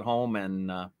pizzas at home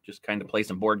and just kind of play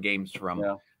some board games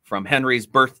from Henry's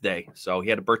birthday. So he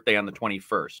had a birthday on the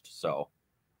 21st. So,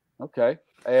 okay.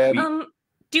 And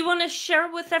do you want to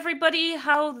share with everybody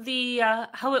how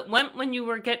it went when you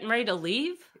were getting ready to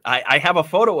leave? I have a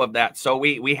photo of that. So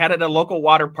we had at a local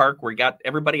water park. We got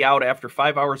everybody out after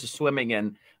 5 hours of swimming,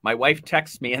 and my wife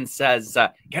texts me and says,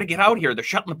 "You got to get out here. They're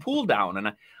shutting the pool down."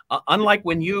 And unlike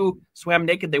when you swam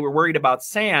naked, they were worried about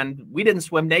sand. We didn't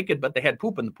swim naked, but they had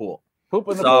poop in the pool. Poop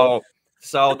in the pool.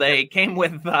 So they came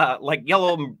with like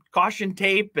yellow caution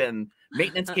tape, and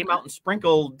maintenance came out and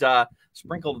sprinkled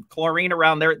chlorine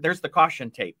around there. There's the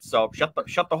caution tape. So shut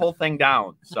the whole thing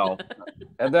down. So,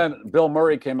 and then Bill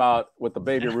Murray came out with the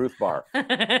Baby Ruth bar.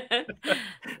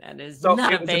 That is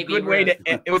not it was Baby a good Ruth. way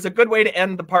to. It was a good way to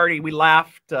end the party. We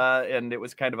laughed, and it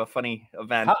was kind of a funny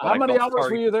event. How many hours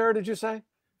were you there? Did you say?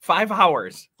 5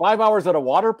 hours. 5 hours at a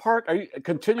water park? Are you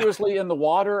continuously in the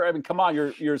water? I mean, come on,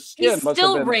 your skin He's must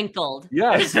still have been wrinkled.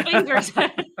 Yes. His fingers.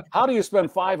 How do you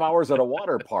spend 5 hours at a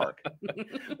water park?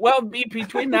 Well,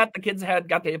 between that, the kids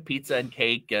got to have pizza and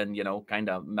cake, and kind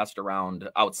of messed around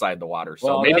outside the water. So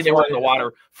Well, maybe that's they were why- in the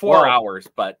water 4 hours.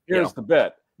 But Here's the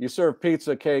bit: you serve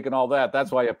pizza, cake, and all that.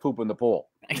 That's why you poop in the pool.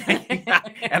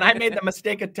 And I made the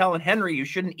mistake of telling Henry you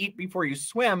shouldn't eat before you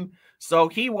swim. So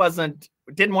he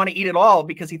didn't want to eat at all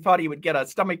because he thought he would get a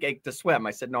stomach ache to swim.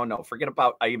 I said, no, forget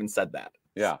about. I even said that.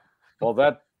 Yeah. Well,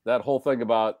 that whole thing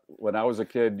about when I was a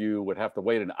kid, you would have to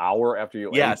wait an hour after you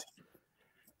Yes.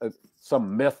 ate.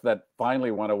 Some myth that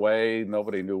finally went away.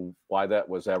 Nobody knew why that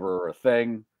was ever a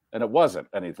thing, and it wasn't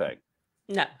anything.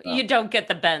 No, you don't get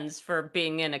the bends for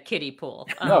being in a kiddie pool.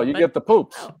 No, you get the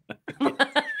poops.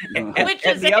 Which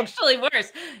is actually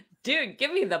worse. Dude,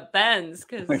 give me the bends.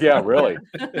 Yeah, really.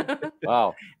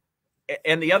 Wow.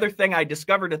 And the other thing I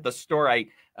discovered at the store,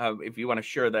 if you want to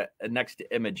share the next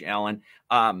image, Alan,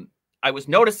 I was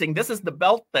noticing this is the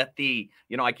belt that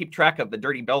I keep track of the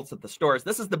dirty belts at the stores.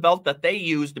 This is the belt that they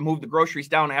use to move the groceries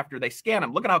down after they scan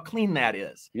them. Look at how clean that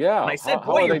is. Yeah. And I said, how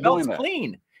boy, are your they belt's doing that?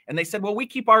 clean. And they said, well, we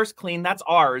keep ours clean. That's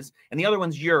ours. And the other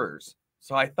one's yours.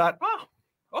 So I thought, oh,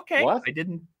 okay. What? I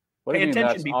didn't What do pay you mean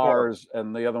attention that's before. ours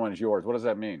and the other one's yours? What does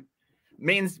that mean?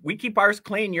 Means we keep ours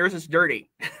clean, yours is dirty.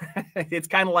 It's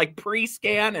kind of like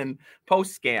pre-scan and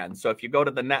post-scan. So if you go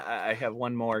to the net, I have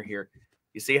one more here.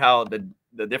 You see how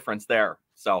the difference there.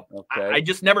 So I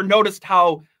just never noticed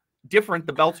how different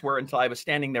the belts were until I was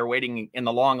standing there waiting in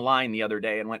the long line the other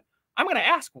day and went, I'm going to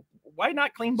ask, why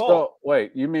not clean both? So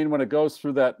wait, you mean when it goes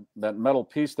through that metal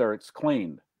piece there, it's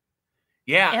cleaned?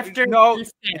 Yeah. After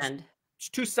it's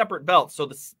two separate belts.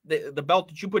 So the belt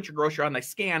that you put your grocery on, they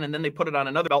scan, and then they put it on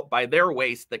another belt by their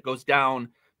waist that goes down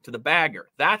to the bagger.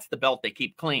 That's the belt they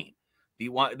keep clean.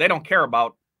 They don't care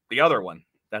about the other one.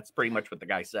 That's pretty much what the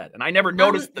guy said. And I never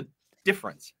noticed the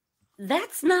difference.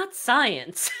 That's not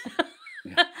science.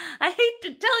 I hate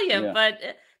to tell you, but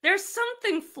there's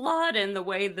something flawed in the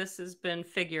way this has been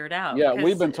figured out. Yeah,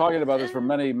 we've been talking about this for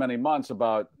many, many months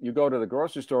about you go to the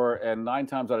grocery store and 9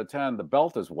 times out of 10, the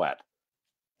belt is wet.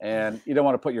 And you don't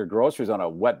want to put your groceries on a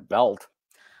wet belt.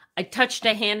 I touched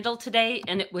a handle today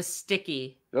and it was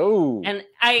sticky. Oh. And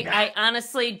I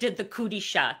honestly did the cootie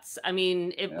shots. I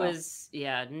mean, it was,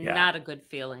 not a good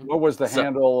feeling. What was the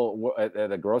handle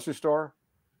at a grocery store?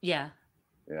 Yeah,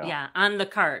 on the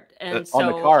cart. And on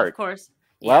the cart. Of course,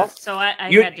 Well, so I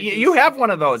you had to you have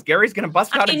one of those. Gary's going to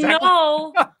bust out I exactly.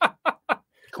 know.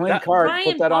 Clean card. Brian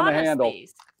Put that on the bought us handle.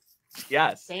 these.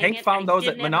 Yes, Dang Hank it, found I those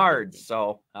at didn't have Menards.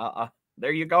 So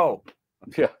there you go.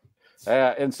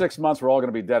 Yeah. In 6 months, we're all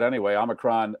going to be dead anyway.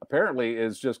 Omicron apparently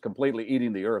is just completely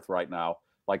eating the earth right now,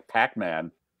 like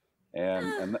Pac-Man.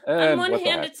 And On one what the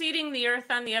hand, heck? it's eating the earth.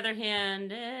 On the other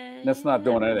hand, That's not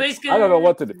doing anything. But I don't know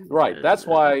what to do. Right. That's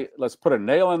why let's put a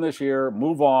nail in this year,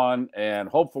 move on, and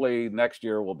hopefully next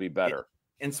year will be better.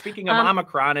 And speaking of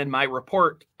Omicron, in my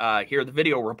report here, the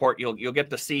video report, you'll get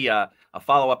to see a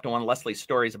follow-up to one of Leslie's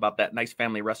stories about that nice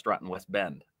family restaurant in West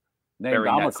Bend. Named bearing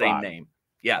Omicron. that same name.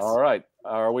 Yes. All right.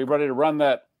 Are we ready to run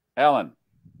that, Alan?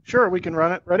 Sure, we can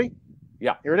run it. Ready?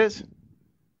 Yeah. Here it is.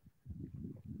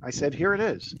 I said, here it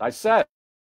is. I said.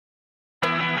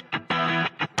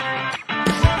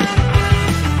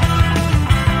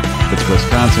 It's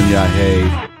Wisconsin, yeah,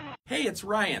 hey. Hey, it's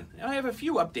Ryan, and I have a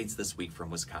few updates this week from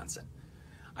Wisconsin.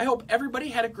 I hope everybody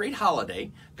had a great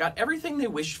holiday, got everything they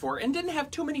wished for, and didn't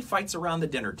have too many fights around the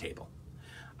dinner table.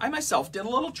 I myself did a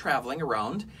little traveling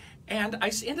around, and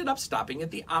I ended up stopping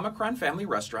at the Omicron Family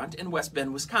Restaurant in West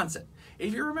Bend, Wisconsin.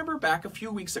 If you remember back a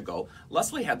few weeks ago,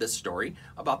 Leslie had this story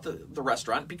about the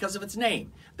restaurant because of its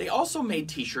name. They also made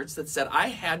t-shirts that said, I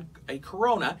had a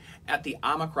Corona at the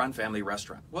Omicron Family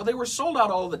Restaurant. Well, they were sold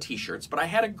out, all of the t-shirts, but I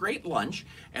had a great lunch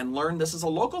and learned this is a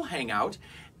local hangout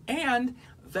and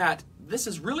that this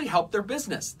has really helped their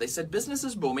business. They said business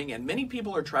is booming and many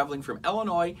people are traveling from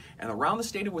Illinois and around the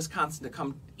state of Wisconsin to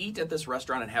come eat at this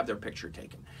restaurant and have their picture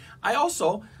taken. I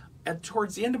also,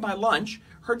 towards the end of my lunch,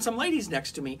 heard some ladies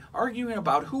next to me arguing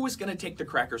about who was going to take the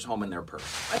crackers home in their purse.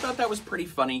 I thought that was pretty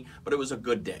funny, but it was a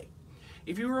good day.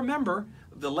 If you remember,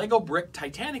 the Lego brick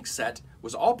Titanic set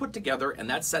was all put together and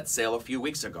that set sail a few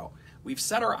weeks ago. We've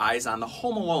set our eyes on the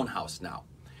Home Alone house now.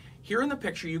 Here in the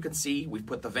picture you can see we've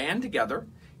put the van together.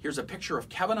 Here's a picture of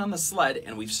Kevin on the sled,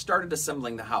 and we've started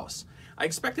assembling the house. I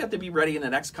expect that to be ready in the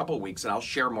next couple of weeks, and I'll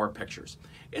share more pictures.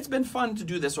 It's been fun to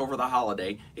do this over the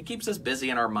holiday. It keeps us busy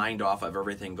and our mind off of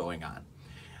everything going on.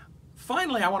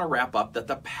 Finally, I want to wrap up that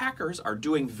the Packers are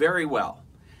doing very well.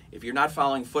 If you're not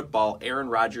following football, Aaron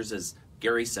Rodgers, as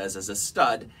Garry says, is a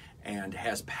stud and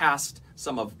has passed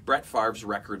some of Brett Favre's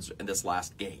records in this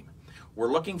last game.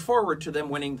 We're looking forward to them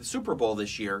winning the Super Bowl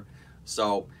this year,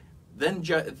 so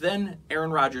then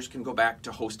Aaron Rodgers can go back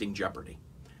to hosting Jeopardy.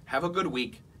 Have a good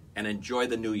week and enjoy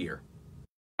the new year.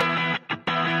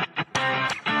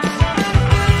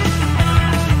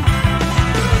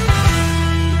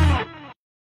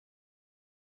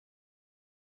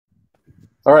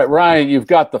 All right, Ryan, you've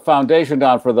got the foundation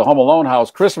down for the Home Alone house.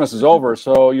 Christmas is over,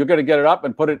 so you're going to get it up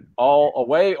and put it all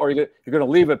away, or you're going to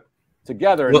leave it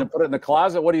together and then put it in the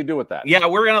closet? What do you do with that? Yeah,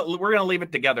 we're gonna leave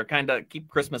it together, kind of keep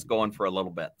Christmas going for a little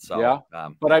bit. So yeah,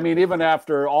 but I mean, even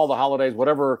after all the holidays,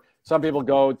 whatever, some people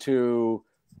go to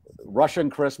Russian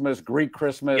Christmas, Greek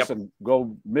Christmas, and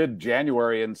go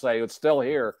mid-January and say it's still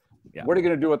here. Yeah. What are you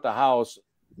going to do with the house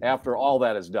after all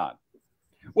that is done?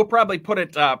 We'll probably put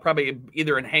it probably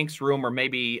either in Hank's room or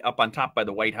maybe up on top by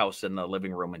the White House in the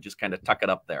living room and just kind of tuck it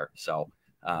up there. So.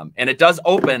 And it does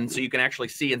open, so you can actually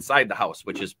see inside the house,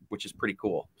 which is pretty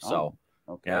cool. So,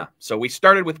 okay. Yeah. So we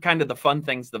started with kind of the fun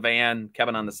things: the van,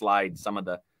 Kevin on the slide, some of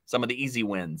the easy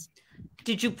wins.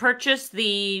 Did you purchase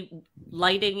the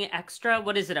lighting extra?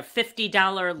 What is it? A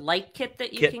 $50 light kit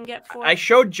that you can get for? I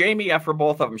showed Jamie for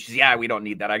both of them. She's, yeah, we don't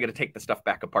need that. I got to take the stuff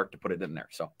back apart to put it in there.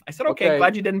 So I said, okay,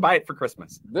 glad you didn't buy it for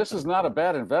Christmas. This is not a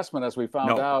bad investment, as we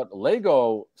found out.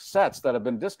 Lego sets that have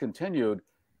been discontinued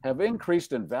have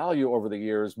increased in value over the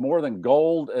years more than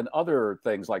gold and other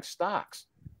things like stocks.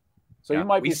 So you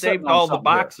might be saved all the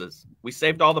boxes. We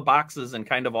saved all the boxes and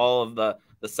kind of all of the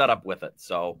setup with it.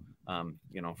 So,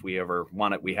 you know, if we ever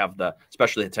want it, we have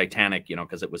especially the Titanic, you know,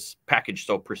 because it was packaged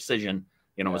so precision,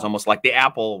 you know, it was almost like the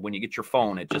Apple when you get your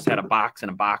phone. It just had a box and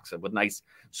a box with nice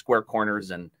square corners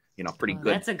and, you know, pretty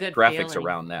good graphics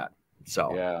around that.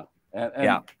 So,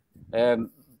 yeah.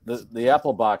 And the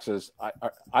Apple boxes,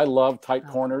 I love tight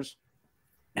corners.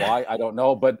 Why? I don't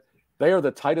know, but they are the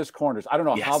tightest corners. I don't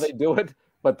know how they do it,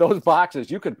 but those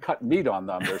boxes, you could cut meat on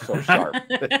them. They're so sharp.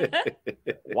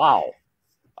 Wow.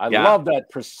 I love that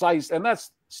precise. And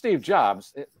that's Steve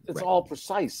Jobs. It's all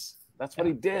precise. That's what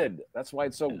he did. That's why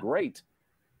it's so great.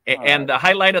 And the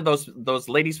highlight of those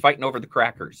ladies fighting over the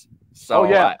crackers.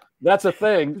 So, that's a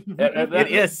thing.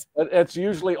 It is. It's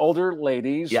usually older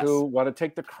ladies who want to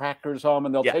take the crackers home,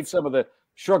 and they'll take some of the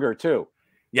sugar too.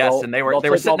 Yes, and they were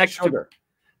sitting next to,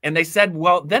 and they said,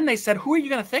 well, then they said, who are you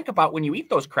going to think about when you eat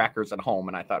those crackers at home?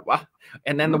 And I thought, wow.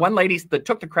 And then the one lady that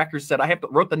took the crackers said,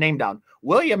 wrote the name down,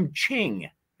 William Ching.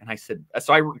 And I said,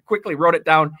 so I quickly wrote it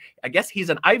down. I guess he's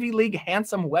an Ivy League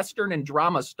handsome Western and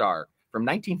drama star from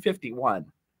 1951.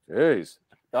 Jeez.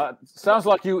 Sounds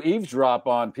like you eavesdrop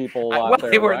on people out Well,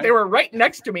 there, they were right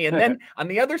next to me. And then on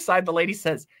the other side, the lady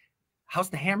says, how's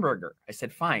the hamburger? I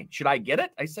said, fine. Should I get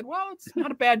it? I said, well, it's not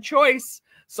a bad choice.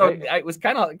 So it was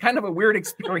kind of a weird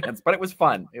experience, but it was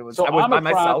fun. It was, so I was by Omicron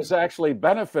myself. is actually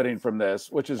benefiting from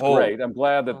this, which is great. I'm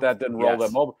glad that didn't roll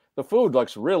them over. The food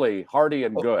looks really hearty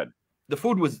and good. The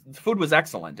food was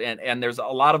excellent, and there's a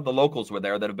lot of the locals were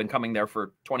there that have been coming there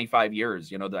for 25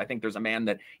 years. You know, I think there's a man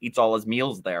that eats all his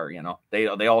meals there. You know, they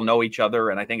all know each other,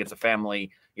 and I think it's a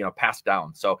family, you know, passed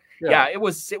down. So yeah, it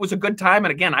was a good time.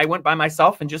 And again, I went by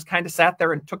myself and just kind of sat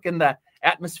there and took in the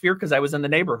atmosphere because I was in the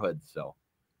neighborhood. So,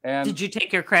 and did you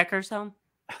take your crackers home?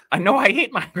 I know I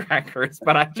hate my crackers,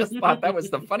 but I just thought that was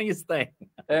the funniest thing.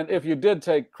 And if you did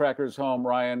take crackers home,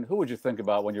 Ryan, who would you think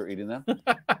about when you're eating them?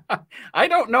 I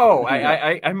don't know.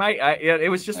 I might.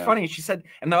 It was just funny. She said,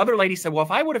 and the other lady said, well,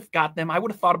 if I would have got them, I would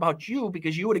have thought about you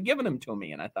because you would have given them to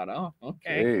me. And I thought, oh,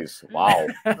 okay. Jeez, wow.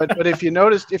 but if you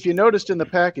noticed in the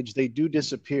package, they do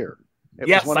disappear.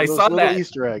 Yes, was one of those I saw little that.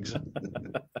 Easter eggs.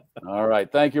 All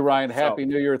right. Thank you, Ryan. Happy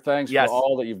New Year. Thanks for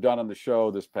all that you've done on the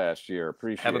show this past year.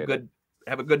 Appreciate it.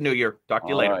 Have a good New Year. Talk to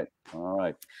you later. All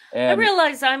right. And I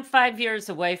realize I'm 5 years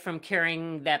away from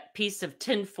carrying that piece of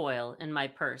tinfoil in my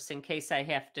purse in case I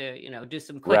have to, you know, do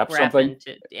some quick wrapping.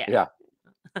 Yeah.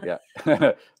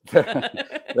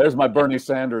 There's my Bernie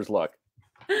Sanders look.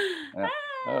 Yeah.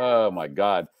 Oh, my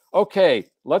God. Okay,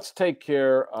 let's take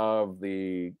care of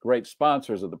the great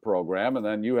sponsors of the program, and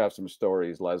then you have some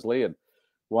stories, Leslie, and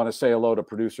want to say hello to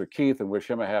producer Keith and wish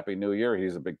him a happy New Year.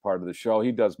 He's a big part of the show.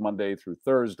 He does Monday through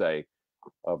Thursday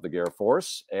of the Garry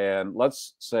Force. And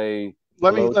let's say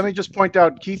let me just point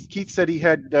out, Keith said he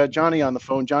had Johnny on the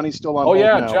phone. Johnny's still on hold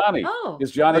now. Johnny.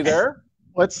 Is Johnny there?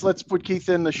 Let's put Keith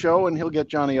in the show and he'll get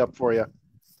Johnny up for you.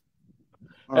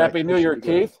 Happy New Year,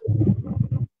 Keith.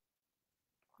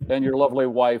 And your lovely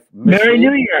wife, Misty. Merry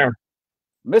New Year.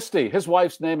 Misty. His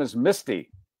wife's name is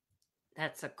Misty.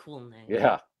 That's a cool name.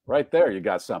 Yeah, right there. You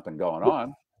got something going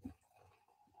on.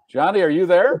 Johnny, are you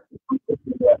there?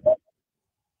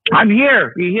 I'm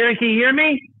here. Can you hear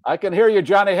me? I can hear you,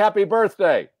 Johnny. Happy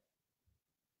birthday.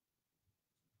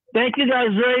 Thank you guys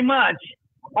very much.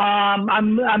 I'm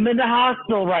in the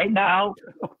hospital right now.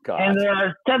 Oh, God. And there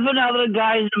are 7 other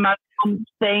guys in my home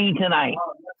staying tonight.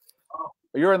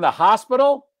 You're in the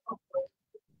hospital?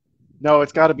 No,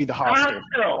 it's got to be the hostel.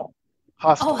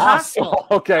 Hostel. Hostel.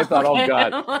 Okay, I thought, oh,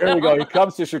 God. Here we go. He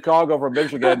comes to Chicago from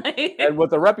Michigan. And with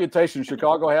the reputation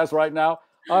Chicago has right now,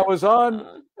 I was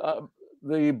on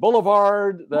the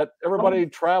boulevard that everybody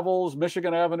travels,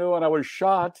 Michigan Avenue, and I was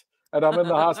shot, and I'm in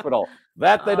the hospital.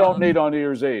 That they don't need on New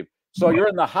Year's Eve. So you're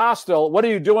in the hostel. What are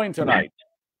you doing tonight?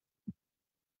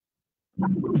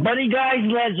 Buddy Guy's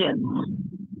Legends.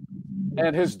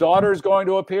 And his daughter is going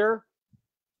to appear?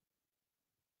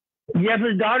 Yes,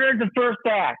 his daughter is the first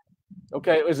act.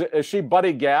 Okay, is she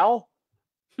Buddy Gal?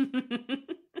 No,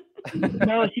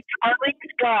 she's Harley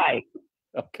Sky.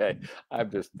 Okay, I'm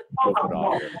just looking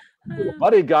on here.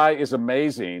 Buddy Guy is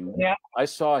amazing. Yeah. I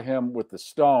saw him with the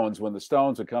Stones. When the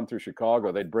Stones would come through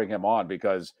Chicago, they'd bring him on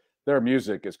because their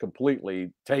music is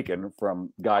completely taken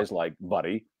from guys like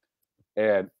Buddy.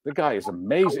 And the guy is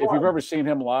amazing. If you've ever seen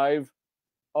him live,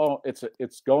 oh,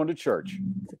 it's going to church.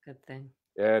 It's a good thing.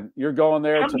 And you're going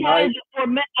there tonight.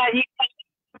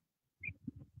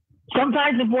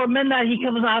 Sometimes before midnight, he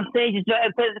comes on stage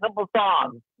and plays a couple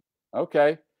songs.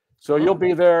 Okay. So you'll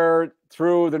be there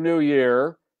through the new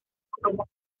year.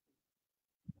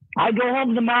 I go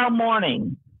home tomorrow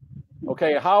morning.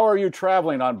 Okay. How are you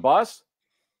traveling? On bus?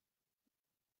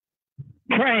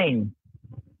 Train.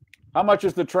 How much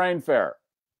is the train fare?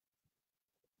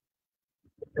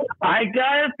 I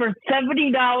got it for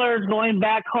 $70 going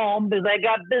back home because I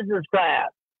got business class.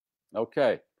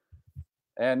 Okay.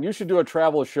 And you should do a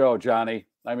travel show, Johnny.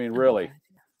 I mean, really.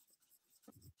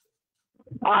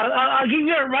 I'll give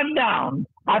you a rundown.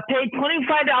 I paid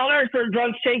 $25 for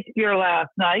Drunk Shakespeare last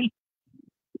night.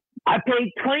 I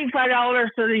paid $25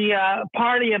 for the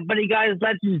party at Buddy Guy's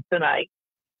Legends tonight.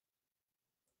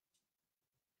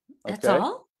 That's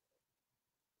all?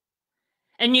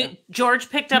 And George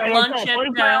picked up lunch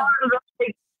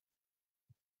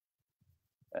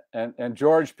at... And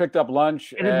George picked up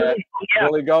lunch at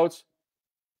Willy Goats?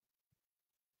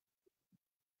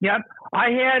 Yep.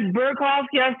 I had Burkhoff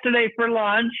yesterday for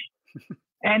lunch,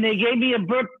 and they gave me a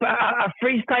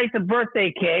free slice of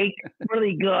birthday cake.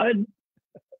 Really good.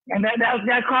 And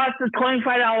that cost us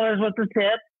 $25 with the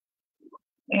tip.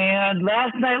 And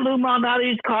last night, Lou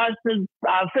Malnati's cost us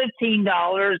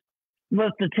 $15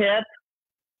 with the tip.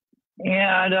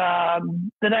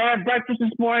 And then I had breakfast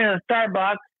this morning at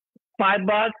Starbucks,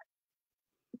 $5.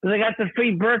 Because I got the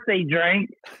free birthday drink.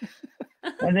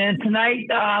 And then tonight,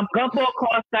 gumbo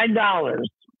cost $9.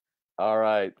 All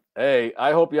right. Hey,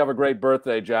 I hope you have a great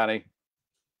birthday, Johnny.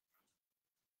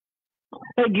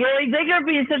 Hey, Gary, thank you for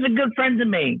being such a good friend to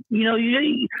me. You know,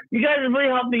 you guys have really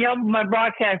helped me out with my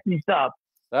broadcasting stuff.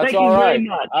 That's Thank all you right. very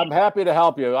much. I'm happy to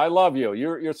help you. I love you.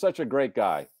 You're such a great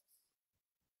guy.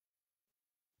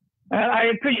 I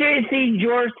appreciate seeing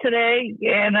George today,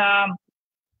 and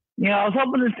you know, I was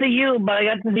hoping to see you, but I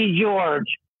got to see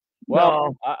George.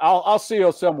 Well, So, I'll see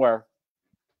you somewhere.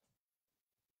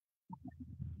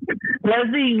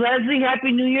 Leslie,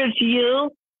 Happy New Year to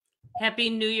you. Happy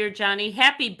New Year, Johnny.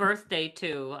 Happy birthday,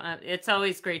 too. It's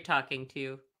always great talking to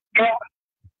you. Yeah.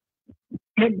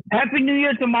 Happy New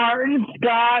Year to Martin,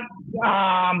 Scott.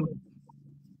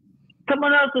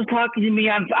 Someone else was talking to me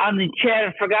on the chat.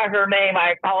 I forgot her name.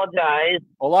 I apologize.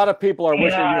 A lot of people are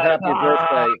wishing you happy Yeah,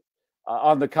 birthday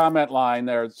on the comment line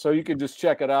there, so you can just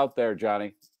check it out there,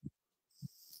 Johnny.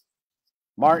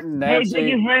 Martin, Nancy. Hey,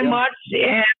 thank you very much.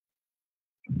 And,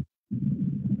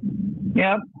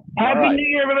 yep. Happy right. New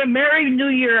Year, everybody. Merry New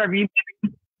Year, everybody.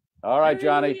 All right,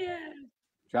 Johnny.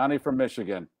 Johnny from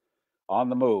Michigan, on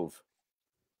the move.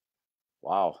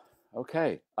 Wow.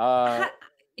 Okay.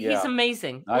 He's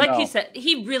amazing. I Like know. you said,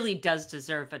 he really does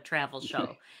deserve a travel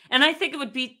show. And I think it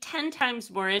would be 10 times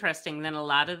more interesting than a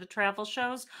lot of the travel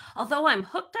shows. Although I'm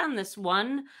hooked on this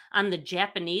one on the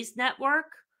Japanese network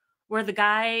where the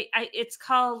guy, it's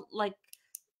called like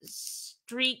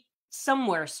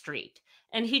Somewhere Street.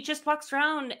 And he just walks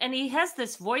around and he has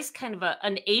this voice, kind of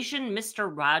an Asian Mr.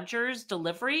 Rogers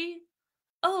delivery.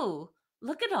 Oh,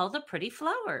 look at all the pretty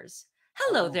flowers.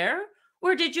 Hello there.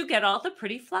 Where did you get all the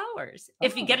pretty flowers?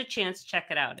 If you get a chance,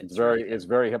 check it out. It's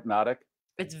very hypnotic.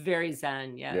 It's very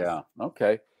zen, yes. Yeah.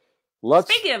 Okay.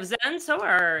 Let's. Speaking of zen, so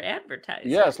are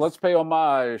advertisers. Yes. Let's pay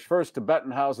homage first to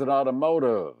Bettenhausen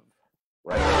Automotive.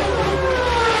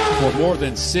 For more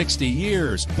than 60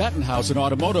 years, Bettenhausen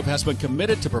Automotive has been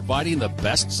committed to providing the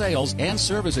best sales and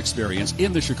service experience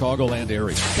in the Chicagoland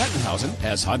area. Bettenhausen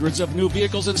has hundreds of new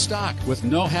vehicles in stock with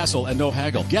no hassle and no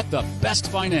haggle. Get the best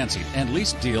financing and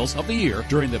lease deals of the year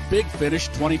during the Big Finish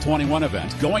 2021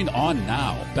 event going on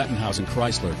now. Bettenhausen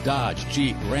Chrysler, Dodge,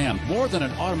 Jeep, Ram, more than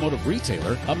an automotive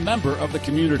retailer, a member of the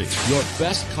community. Your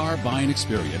best car buying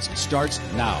experience starts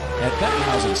now at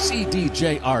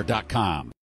BettenhausenCDJR.com.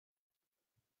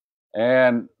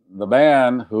 And the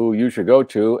man who you should go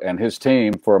to and his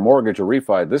team for a mortgage or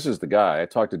refi, this is the guy. I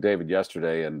talked to David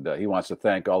yesterday, and he wants to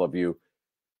thank all of you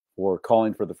for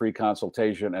calling for the free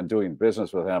consultation and doing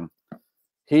business with him.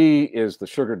 He is the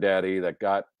sugar daddy that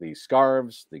got the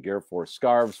scarves, the Gear Force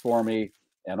scarves for me,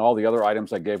 and all the other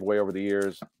items I gave away over the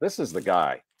years. This is the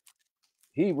guy.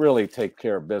 He really takes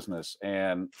care of business,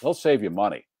 and he'll save you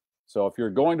money. So if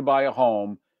you're going to buy a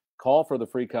home, call for the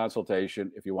free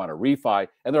consultation. If you want to refi,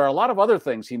 and there are a lot of other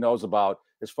things he knows about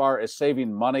as far as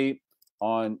saving money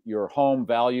on your home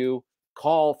value,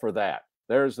 call for that.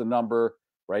 There's the number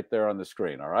right there on the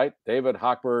screen. All right, David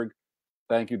Hochberg.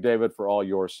 Thank you, David, for all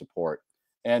your support.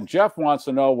 And Jeff wants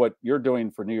to know what you're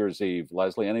doing for New Year's Eve.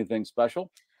 Leslie, anything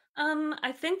special?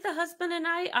 I think the husband and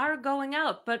I are going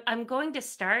out, but I'm going to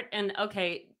start. And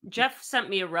okay, Jeff sent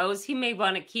me a rose. He may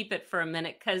want to keep it for a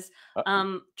minute because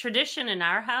tradition in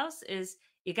our house is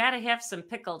you got to have some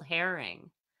pickled herring.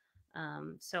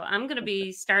 So I'm going to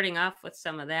be starting off with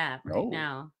some of that right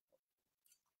now.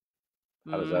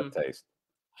 How does that taste?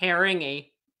 Herringy.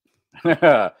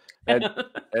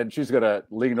 and she's going to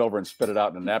lean over and spit it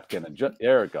out in a napkin, and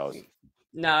there it goes.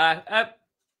 No,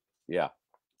 yeah.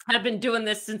 I've been doing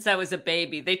this since I was a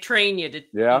baby. They train you to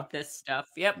eat this stuff.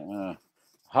 Yep.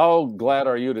 How glad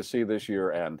are you to see this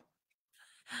year end?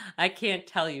 I can't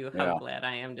tell you how glad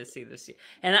I am to see this year.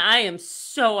 And I am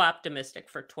so optimistic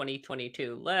for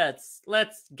 2022. Let's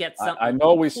get something. I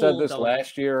know we cool said this going.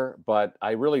 last year, but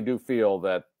I really do feel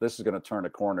that this is going to turn a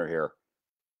corner here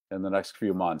in the next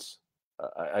few months.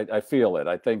 I feel it.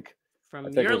 I think from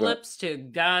your lips to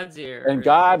God's ears. And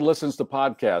God listens to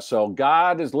podcasts. So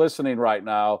God is listening right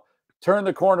now. Turn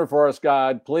the corner for us,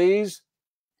 God, please.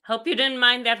 Hope you didn't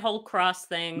mind that whole cross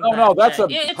thing. No, that's a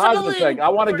positive thing. I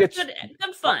want to get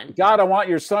good fun. God, I want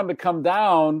your son to come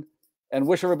down and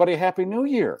wish everybody a Happy New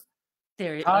Year.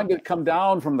 Time to come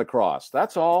down from the cross.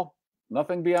 That's all.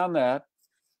 Nothing beyond that.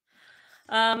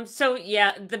 So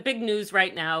yeah, the big news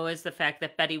right now is the fact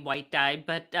that Betty White died,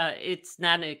 but it's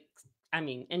not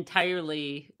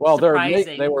entirely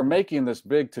surprising. They were making this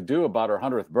big to-do about her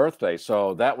 100th birthday,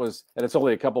 so that was, and it's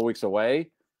only a couple weeks away.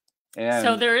 And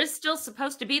so there is still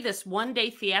supposed to be this one-day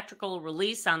theatrical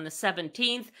release on the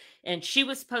 17th, and she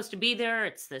was supposed to be there.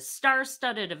 It's this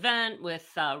star-studded event with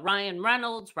Ryan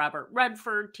Reynolds, Robert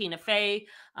Redford, Tina Fey.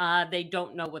 They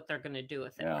don't know what they're going to do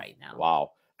with it right now.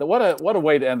 Wow. What a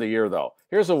way to end the year, though.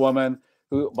 Here's a woman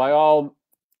who, by all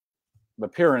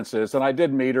appearances, and I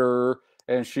did meet her,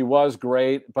 and she was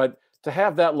great, but to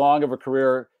have that long of a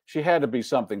career, she had to be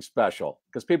something special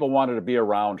because people wanted to be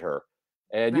around her.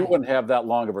 And you wouldn't have that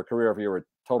long of a career if you were a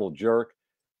total jerk.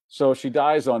 So she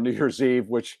dies on New Year's Eve,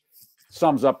 which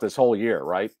sums up this whole year,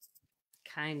 right?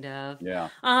 Kind of. Yeah.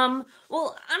 Well,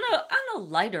 on a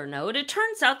lighter note, it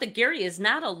turns out that Garry is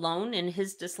not alone in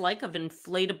his dislike of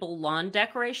inflatable lawn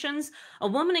decorations. A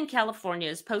woman in California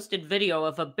has posted video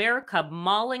of a bear cub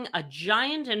mauling a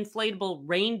giant inflatable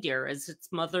reindeer as its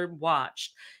mother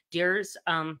watched. Bears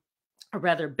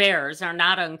are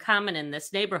not uncommon in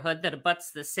this neighborhood that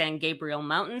abuts the San Gabriel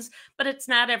Mountains, but it's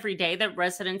not every day that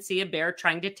residents see a bear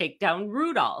trying to take down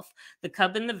Rudolph. The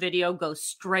cub in the video goes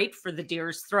straight for the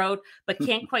deer's throat, but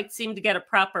can't quite seem to get a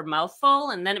proper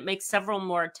mouthful, and then it makes several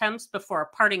more attempts before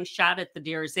a parting shot at the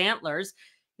deer's antlers.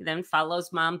 He then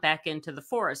follows mom back into the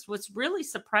forest. What's really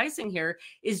surprising here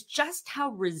is just how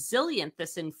resilient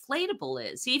this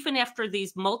inflatable is. Even after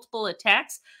these multiple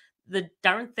attacks, the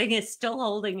darn thing is still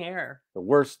holding air. The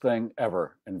worst thing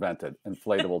ever invented,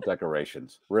 inflatable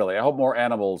decorations. Really, I hope more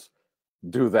animals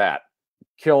do that.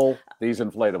 Kill these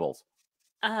inflatables.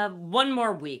 One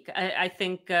more week. I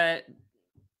think,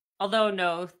 although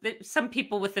no, some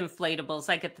people with inflatables,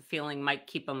 I get the feeling might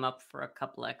keep them up for a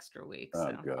couple extra weeks.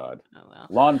 Oh, God. Oh, well.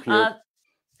 Lawn puke.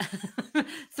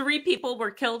 3 people were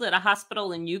killed at a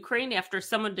hospital in Ukraine after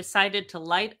someone decided to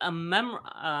light a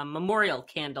memorial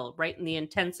candle right in the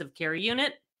intensive care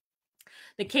unit.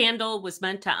 The candle was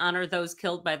meant to honor those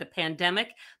killed by the pandemic,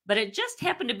 but it just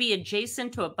happened to be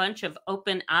adjacent to a bunch of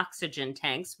open oxygen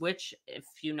tanks, which, if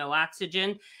you know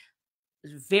oxygen,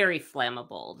 is very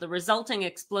flammable. The resulting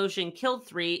explosion killed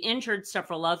 3, injured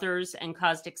several others, and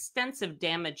caused extensive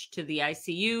damage to the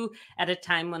ICU at a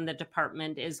time when the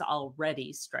department is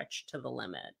already stretched to the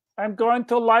limit. I'm going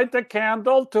to light a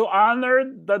candle to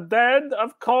honor the dead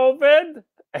of COVID.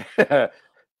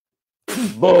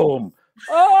 Boom.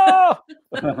 Oh!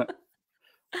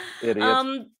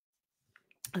 Idiots.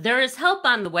 There is help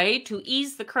on the way to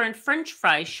ease the current French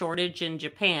fry shortage in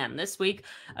Japan. This week,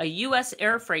 a U.S.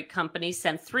 air freight company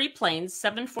sent 3 planes,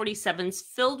 747s,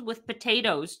 filled with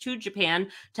potatoes to Japan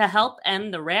to help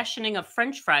end the rationing of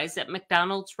French fries at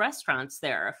McDonald's restaurants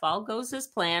there. If all goes as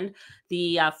planned,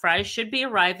 the fries should be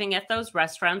arriving at those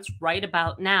restaurants right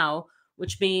about now,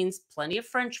 which means plenty of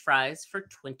French fries for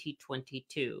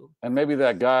 2022. And maybe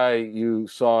that guy you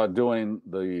saw doing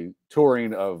the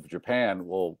touring of Japan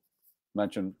will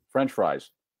mention French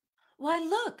fries. Why,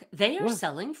 look, they are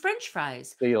selling French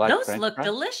fries. Do you like those French look fries?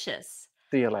 Delicious.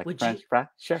 Do you like French fries?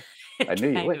 Sure. I knew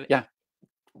you Kind would. of. Yeah.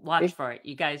 Watch for it,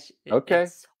 you guys. Okay.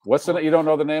 What's the? You don't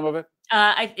know the name of it?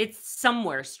 It's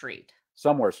Somewhere Street.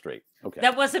 Somewhere Street. Okay.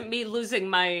 That wasn't me losing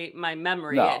my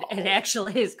memory. No. It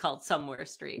actually is called Somewhere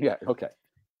Street. Yeah. Okay.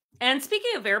 And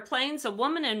speaking of airplanes, a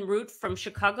woman en route from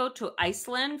Chicago to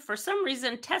Iceland for some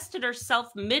reason tested herself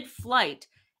mid-flight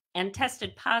and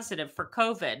tested positive for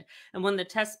COVID. And when the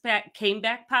test came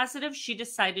back positive, she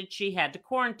decided she had to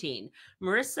quarantine.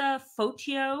 Marissa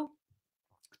Fotio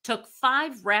took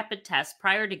 5 rapid tests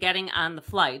prior to getting on the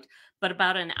flight, but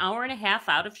about an hour and a half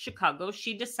out of Chicago,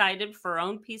 she decided for her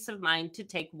own peace of mind to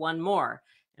take one more.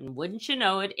 And wouldn't you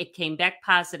know it, it came back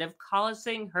positive,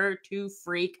 causing her to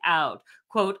freak out.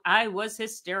 Quote, I was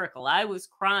hysterical. I was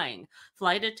crying.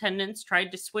 Flight attendants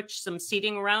tried to switch some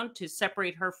seating around to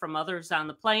separate her from others on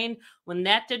the plane. When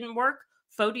that didn't work,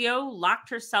 Fotio locked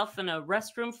herself in a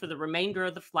restroom for the remainder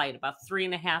of the flight, about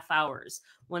 3.5 hours.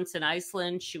 Once in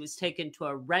Iceland, she was taken to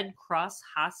a Red Cross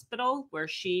hospital where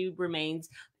she remains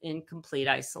in complete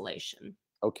isolation.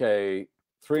 Okay.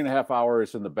 3.5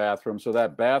 hours in the bathroom. So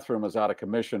that bathroom is out of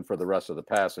commission for the rest of the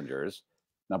passengers,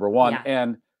 number one. Yeah.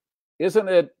 And isn't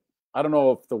it, I don't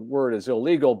know if the word is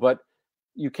illegal, but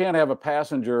you can't have a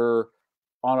passenger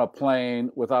on a plane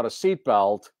without a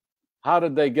seatbelt. How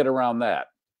did they get around that?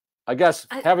 I guess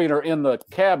having her in the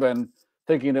cabin,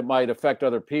 thinking it might affect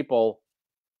other people.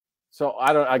 So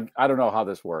I don't know how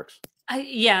this works.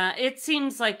 Yeah, it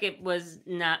seems like it was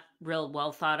not real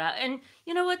well thought out. And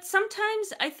you know what?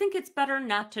 Sometimes I think it's better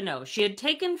not to know. She had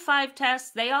taken 5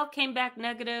 tests. They all came back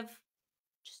negative.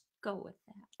 Just go with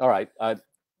that. All right.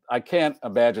 I can't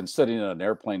imagine sitting in an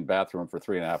airplane bathroom for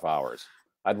 3.5 hours.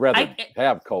 I'd rather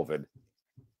have COVID.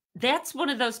 That's one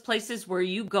of those places where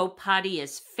you go potty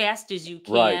as fast as you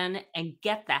can and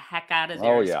get the heck out of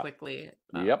there as quickly.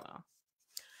 Yep. Well.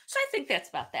 So I think that's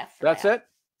about that. That's it.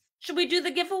 Should we do the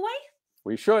giveaway?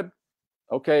 We should.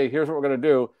 Okay, here's what we're going to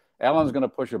do. Alan's going to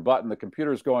push a button. The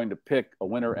computer's going to pick a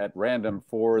winner at random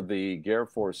for the Gear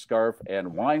Force scarf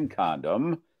and wine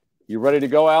condom. You ready to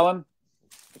go, Alan?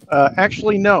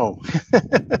 Actually, no.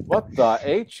 What the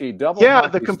H-E double? Yeah,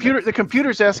 the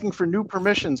computer's asking for new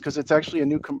permissions because it's actually a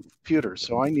new computer.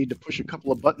 So I need to push a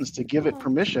couple of buttons to give it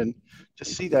permission to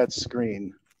see that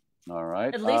screen. All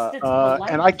right. At least it's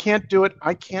polite. And I can't do it.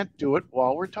 I can't do it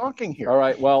while we're talking here. All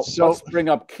right. Well, so let's bring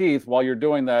up Keith while you're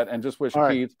doing that, and just wish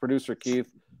Keith, producer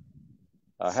Keith,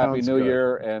 Happy New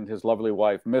Year, and his lovely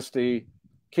wife Misty.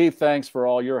 Keith, thanks for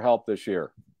all your help this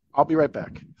year. I'll be right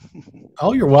back.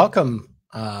 Oh, you're welcome.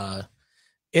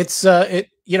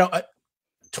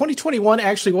 2021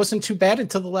 actually wasn't too bad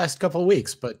until the last couple of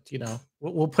weeks, but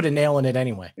we'll put a nail in it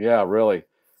anyway. Yeah, really.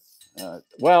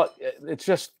 Well,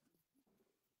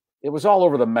 it was all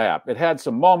over the map. It had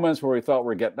some moments where we thought we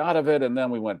were getting out of it, and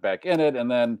then we went back in it, and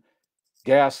then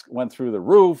gas went through the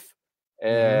roof,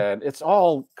 and it's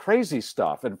all crazy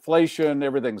stuff. Inflation,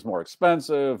 everything's more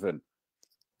expensive. And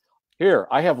here,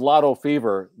 I have Lotto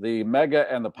fever. The Mega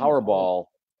and the Powerball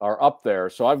are up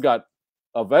there. So I've got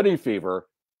of any fever,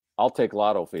 I'll take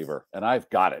Lotto fever, and I've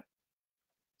got it.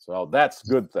 So that's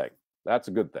a good thing. That's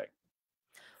a good thing.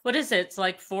 What is it? It's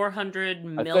like 400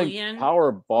 million. I think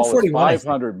Powerball is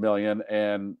 500 million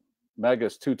and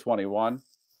Mega's 221.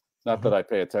 Not that I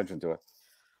pay attention to it.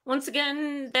 Once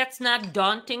again, that's not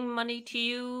daunting money to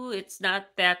you. It's not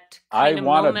that I kind of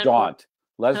want to moment daunt.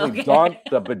 Leslie, daunt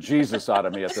the bejesus out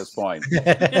of me at this point.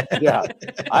 Yeah.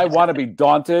 I want to be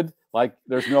daunted like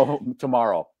there's no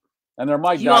tomorrow. And there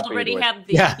might not be. You already have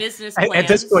the business plan. At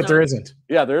this point, there isn't.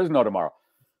 Yeah, there is no tomorrow.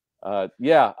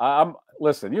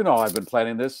 Listen, I've been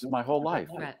planning this my whole life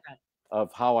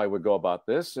of how I would go about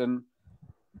this, and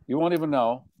you won't even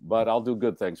know, but I'll do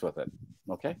good things with it.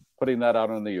 Okay? Putting that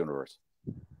out in the universe.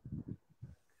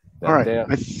 All right.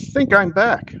 I think I'm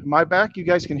back. Am I back? You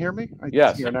guys can hear me? I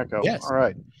yes. Hear an echo. Yes. All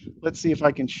right. Let's see if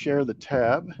I can share the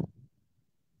tab.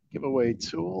 Giveaway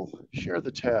tool. Share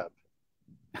the tab.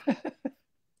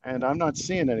 And I'm not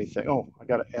seeing anything. Oh, I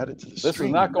got to add it to the This stream.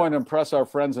 is not going to impress our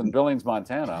friends in Billings,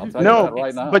 Montana. I'll tell you that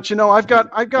right now. But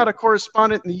I've got a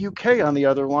correspondent in the UK on the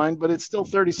other line, but it's still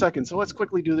 30 seconds. So let's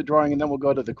quickly do the drawing, and then we'll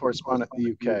go to the correspondent in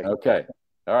the UK. Okay.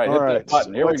 All right. Hit that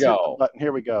button. Here we go.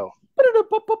 Here we go.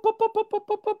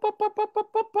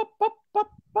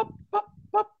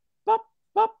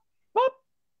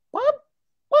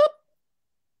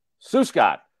 Sue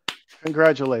Scott.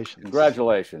 Congratulations.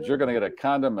 Congratulations. You're going to get a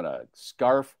condom and a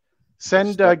scarf.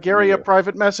 Send Gary a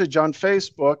private message on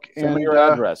Facebook. Send me your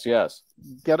address, yes.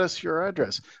 Get us your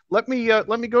address. Let me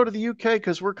go to the UK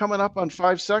because we're coming up on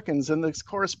 5 seconds, and the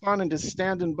correspondent is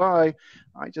standing by.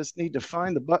 I just need to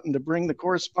find the button to bring the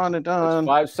correspondent on. It's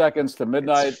 5 seconds to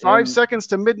midnight. It's 5 seconds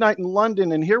to midnight in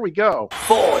London, and here we go.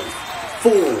 5,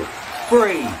 4,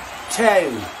 3, 2,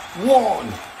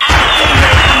 1.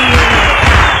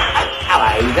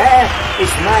 Hello there,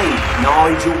 it's me,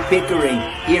 Nigel Pickering,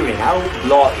 here in Old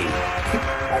Blighty.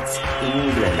 That's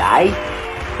England, eh?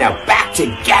 Now back to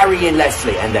Garry and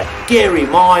Leslie and the Gary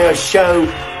Meier Show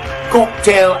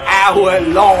Cocktail Hour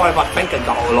Live. I think I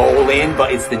got it all in,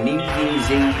 but it's the New Year's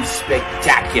Eve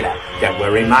Spectacular. Don't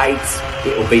worry, mates,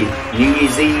 it'll be New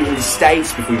Year's Eve in the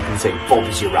States before you can say Bob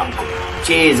is your uncle.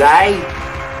 Cheers, eh?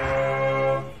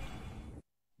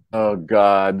 Oh,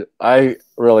 God. My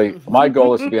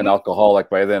goal is to be an alcoholic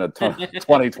by the end of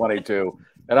 2022,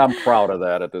 and I'm proud of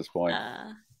that at this point.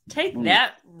 Take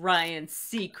that, Ryan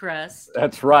Seacrest.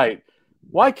 That's right.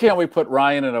 Why can't we put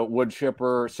Ryan in a wood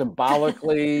chipper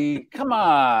symbolically? Come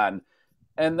on.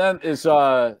 And then is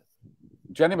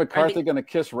Jenny McCarthy going to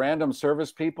kiss random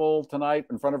service people tonight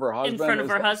in front of her husband? In front of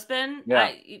her husband?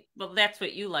 Yeah. Well, that's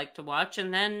what you like to watch.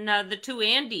 And then the two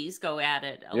Andys go at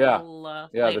it a little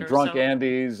later. The drunk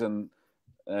Andys and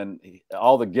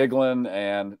all the giggling.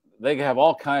 And they have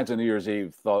all kinds of New Year's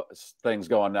Eve things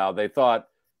going now. They thought,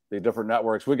 the different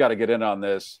networks, we got to get in on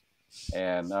this.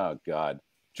 And, oh, God.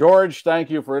 George, thank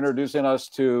you for introducing us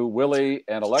to Willy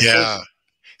and Alexis. Yeah.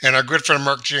 And our good friend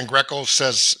Mark Giangreco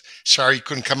says, sorry he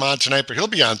couldn't come on tonight, but he'll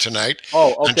be on tonight.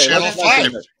 Oh, okay. On Channel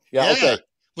 5. Yeah, okay.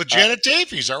 With Janet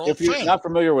Davies, our old friend. If you're not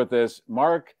familiar with this,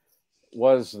 Mark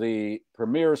was the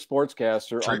premier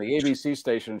sportscaster on the ABC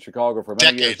station in Chicago for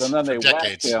many years. And then they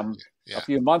whacked him a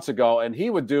few months ago, and he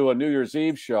would do a New Year's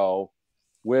Eve show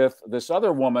with this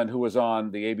other woman who was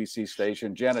on the ABC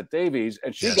station, Janet Davies,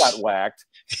 and she got whacked.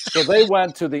 So they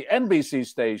went to the NBC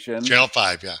station. Channel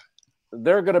 5, yeah.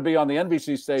 They're going to be on the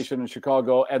NBC station in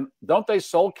Chicago. And don't they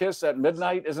soul kiss at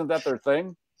midnight? Isn't that their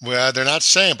thing? Well, they're not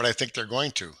saying, but I think they're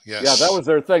going to. Yes. Yeah, that was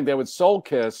their thing. They would soul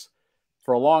kiss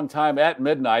for a long time at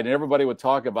midnight, and everybody would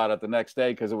talk about it the next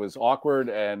day because it was awkward,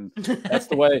 and that's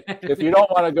the way. If you don't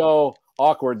want to go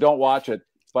awkward, don't watch it.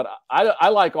 But I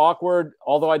like awkward,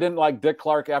 although I didn't like Dick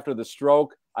Clark after the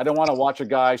stroke. I don't want to watch a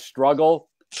guy struggle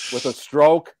with a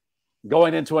stroke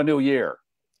going into a new year.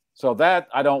 So that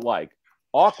I don't like.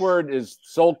 Awkward is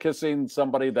soul kissing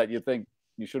somebody that you think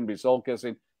you shouldn't be soul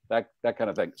kissing. That kind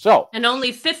of thing. So, and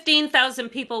only 15,000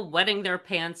 people wetting their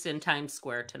pants in Times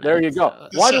Square tonight. There you go.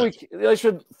 So. Why do they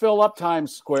should fill up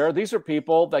Times Square? These are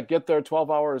people that get there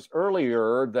 12 hours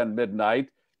earlier than midnight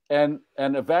and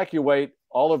evacuate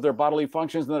all of their bodily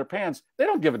functions in their pants. They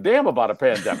don't give a damn about a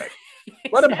pandemic.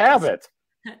 Let them have it.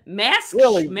 Mask.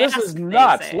 Really, this is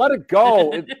nuts. Let it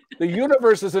go. The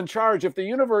universe is in charge. If the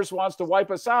universe wants to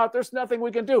wipe us out, there's nothing we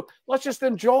can do. Let's just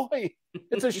enjoy.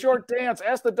 It's a short dance.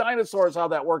 Ask the dinosaurs how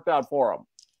that worked out for them.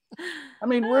 I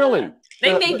mean, really.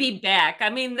 They may be back. I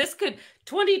mean,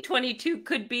 2022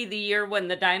 could be the year when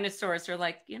the dinosaurs are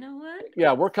like, you know what?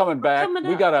 Yeah, we're coming back.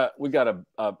 We got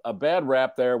a bad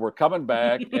rap there. We're coming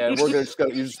back, and you're just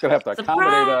gonna have to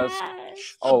accommodate us.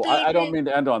 Oh, I don't mean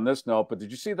to end on this note, but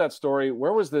did you see that story?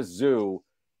 Where was this zoo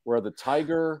where the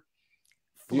tiger?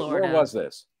 Florida. Where was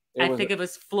this? I think it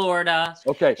was Florida.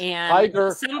 Okay, and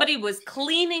tiger. Somebody was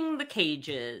cleaning the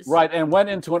cages. Right, and went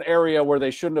into an area where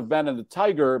they shouldn't have been, and the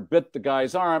tiger bit the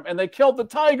guy's arm, and they killed the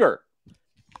tiger.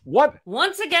 What?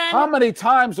 Once again? How many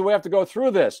times do we have to go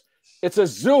through this? It's a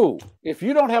zoo. If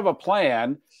you don't have a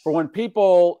plan for when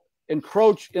people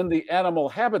encroach in the animal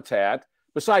habitat,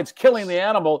 besides killing the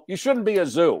animal, you shouldn't be a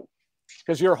zoo.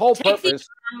 Because your whole purpose,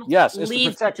 yes, is to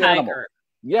protect the animal.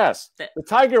 Yes, the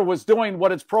tiger was doing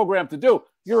what it's programmed to do.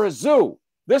 You're a zoo.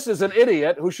 This is an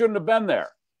idiot who shouldn't have been there.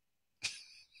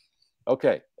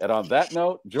 Okay, and on that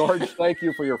note, George, thank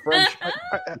you for your friendship.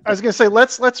 I was going to say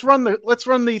let's run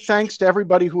the thanks to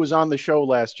everybody who was on the show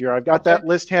last year. I've got that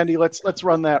list handy. Let's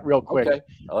run that real quick. Okay,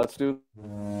 let's do.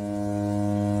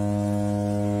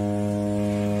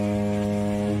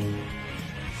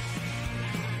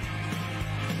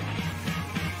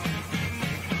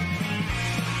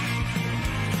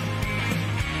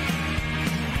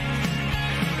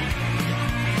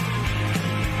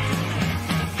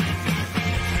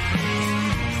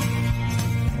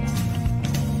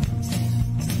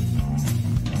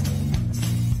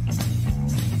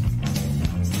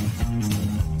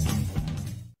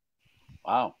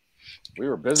 Wow, we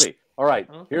were busy. All right,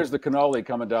 here's the cannoli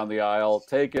coming down the aisle.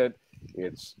 Take it.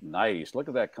 It's nice. Look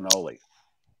at that cannoli.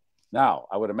 Now,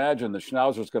 I would imagine the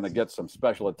Schnauzer's going to get some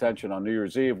special attention on New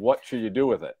Year's Eve. What should you do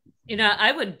with it? You know,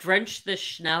 I would drench the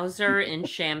Schnauzer in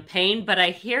champagne, but I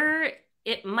hear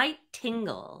it might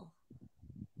tingle.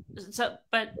 So,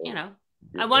 but, you know,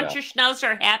 I want your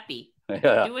Schnauzer happy.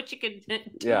 Yeah. Do what you can do.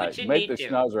 Yeah, what you make need the to.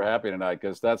 Schnauzer happy tonight,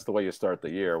 because that's the way you start the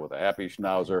year, with a happy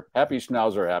Schnauzer. Happy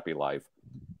Schnauzer, happy life.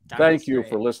 Thank you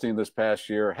for listening this past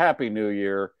year. Happy New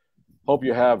Year. Hope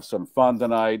you have some fun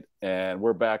tonight. And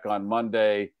we're back on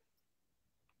Monday.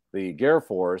 The Gear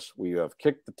Force, we have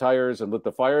kicked the tires and lit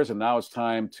the fires, and now it's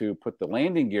time to put the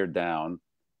landing gear down.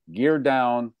 Gear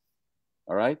down.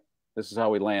 All right? This is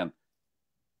how we land.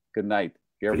 Good night.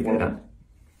 Gear Force.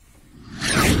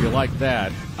 If you like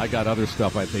that, I got other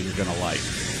stuff I think you're going to like.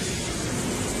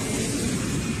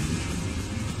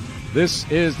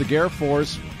 This is the Gear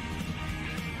Force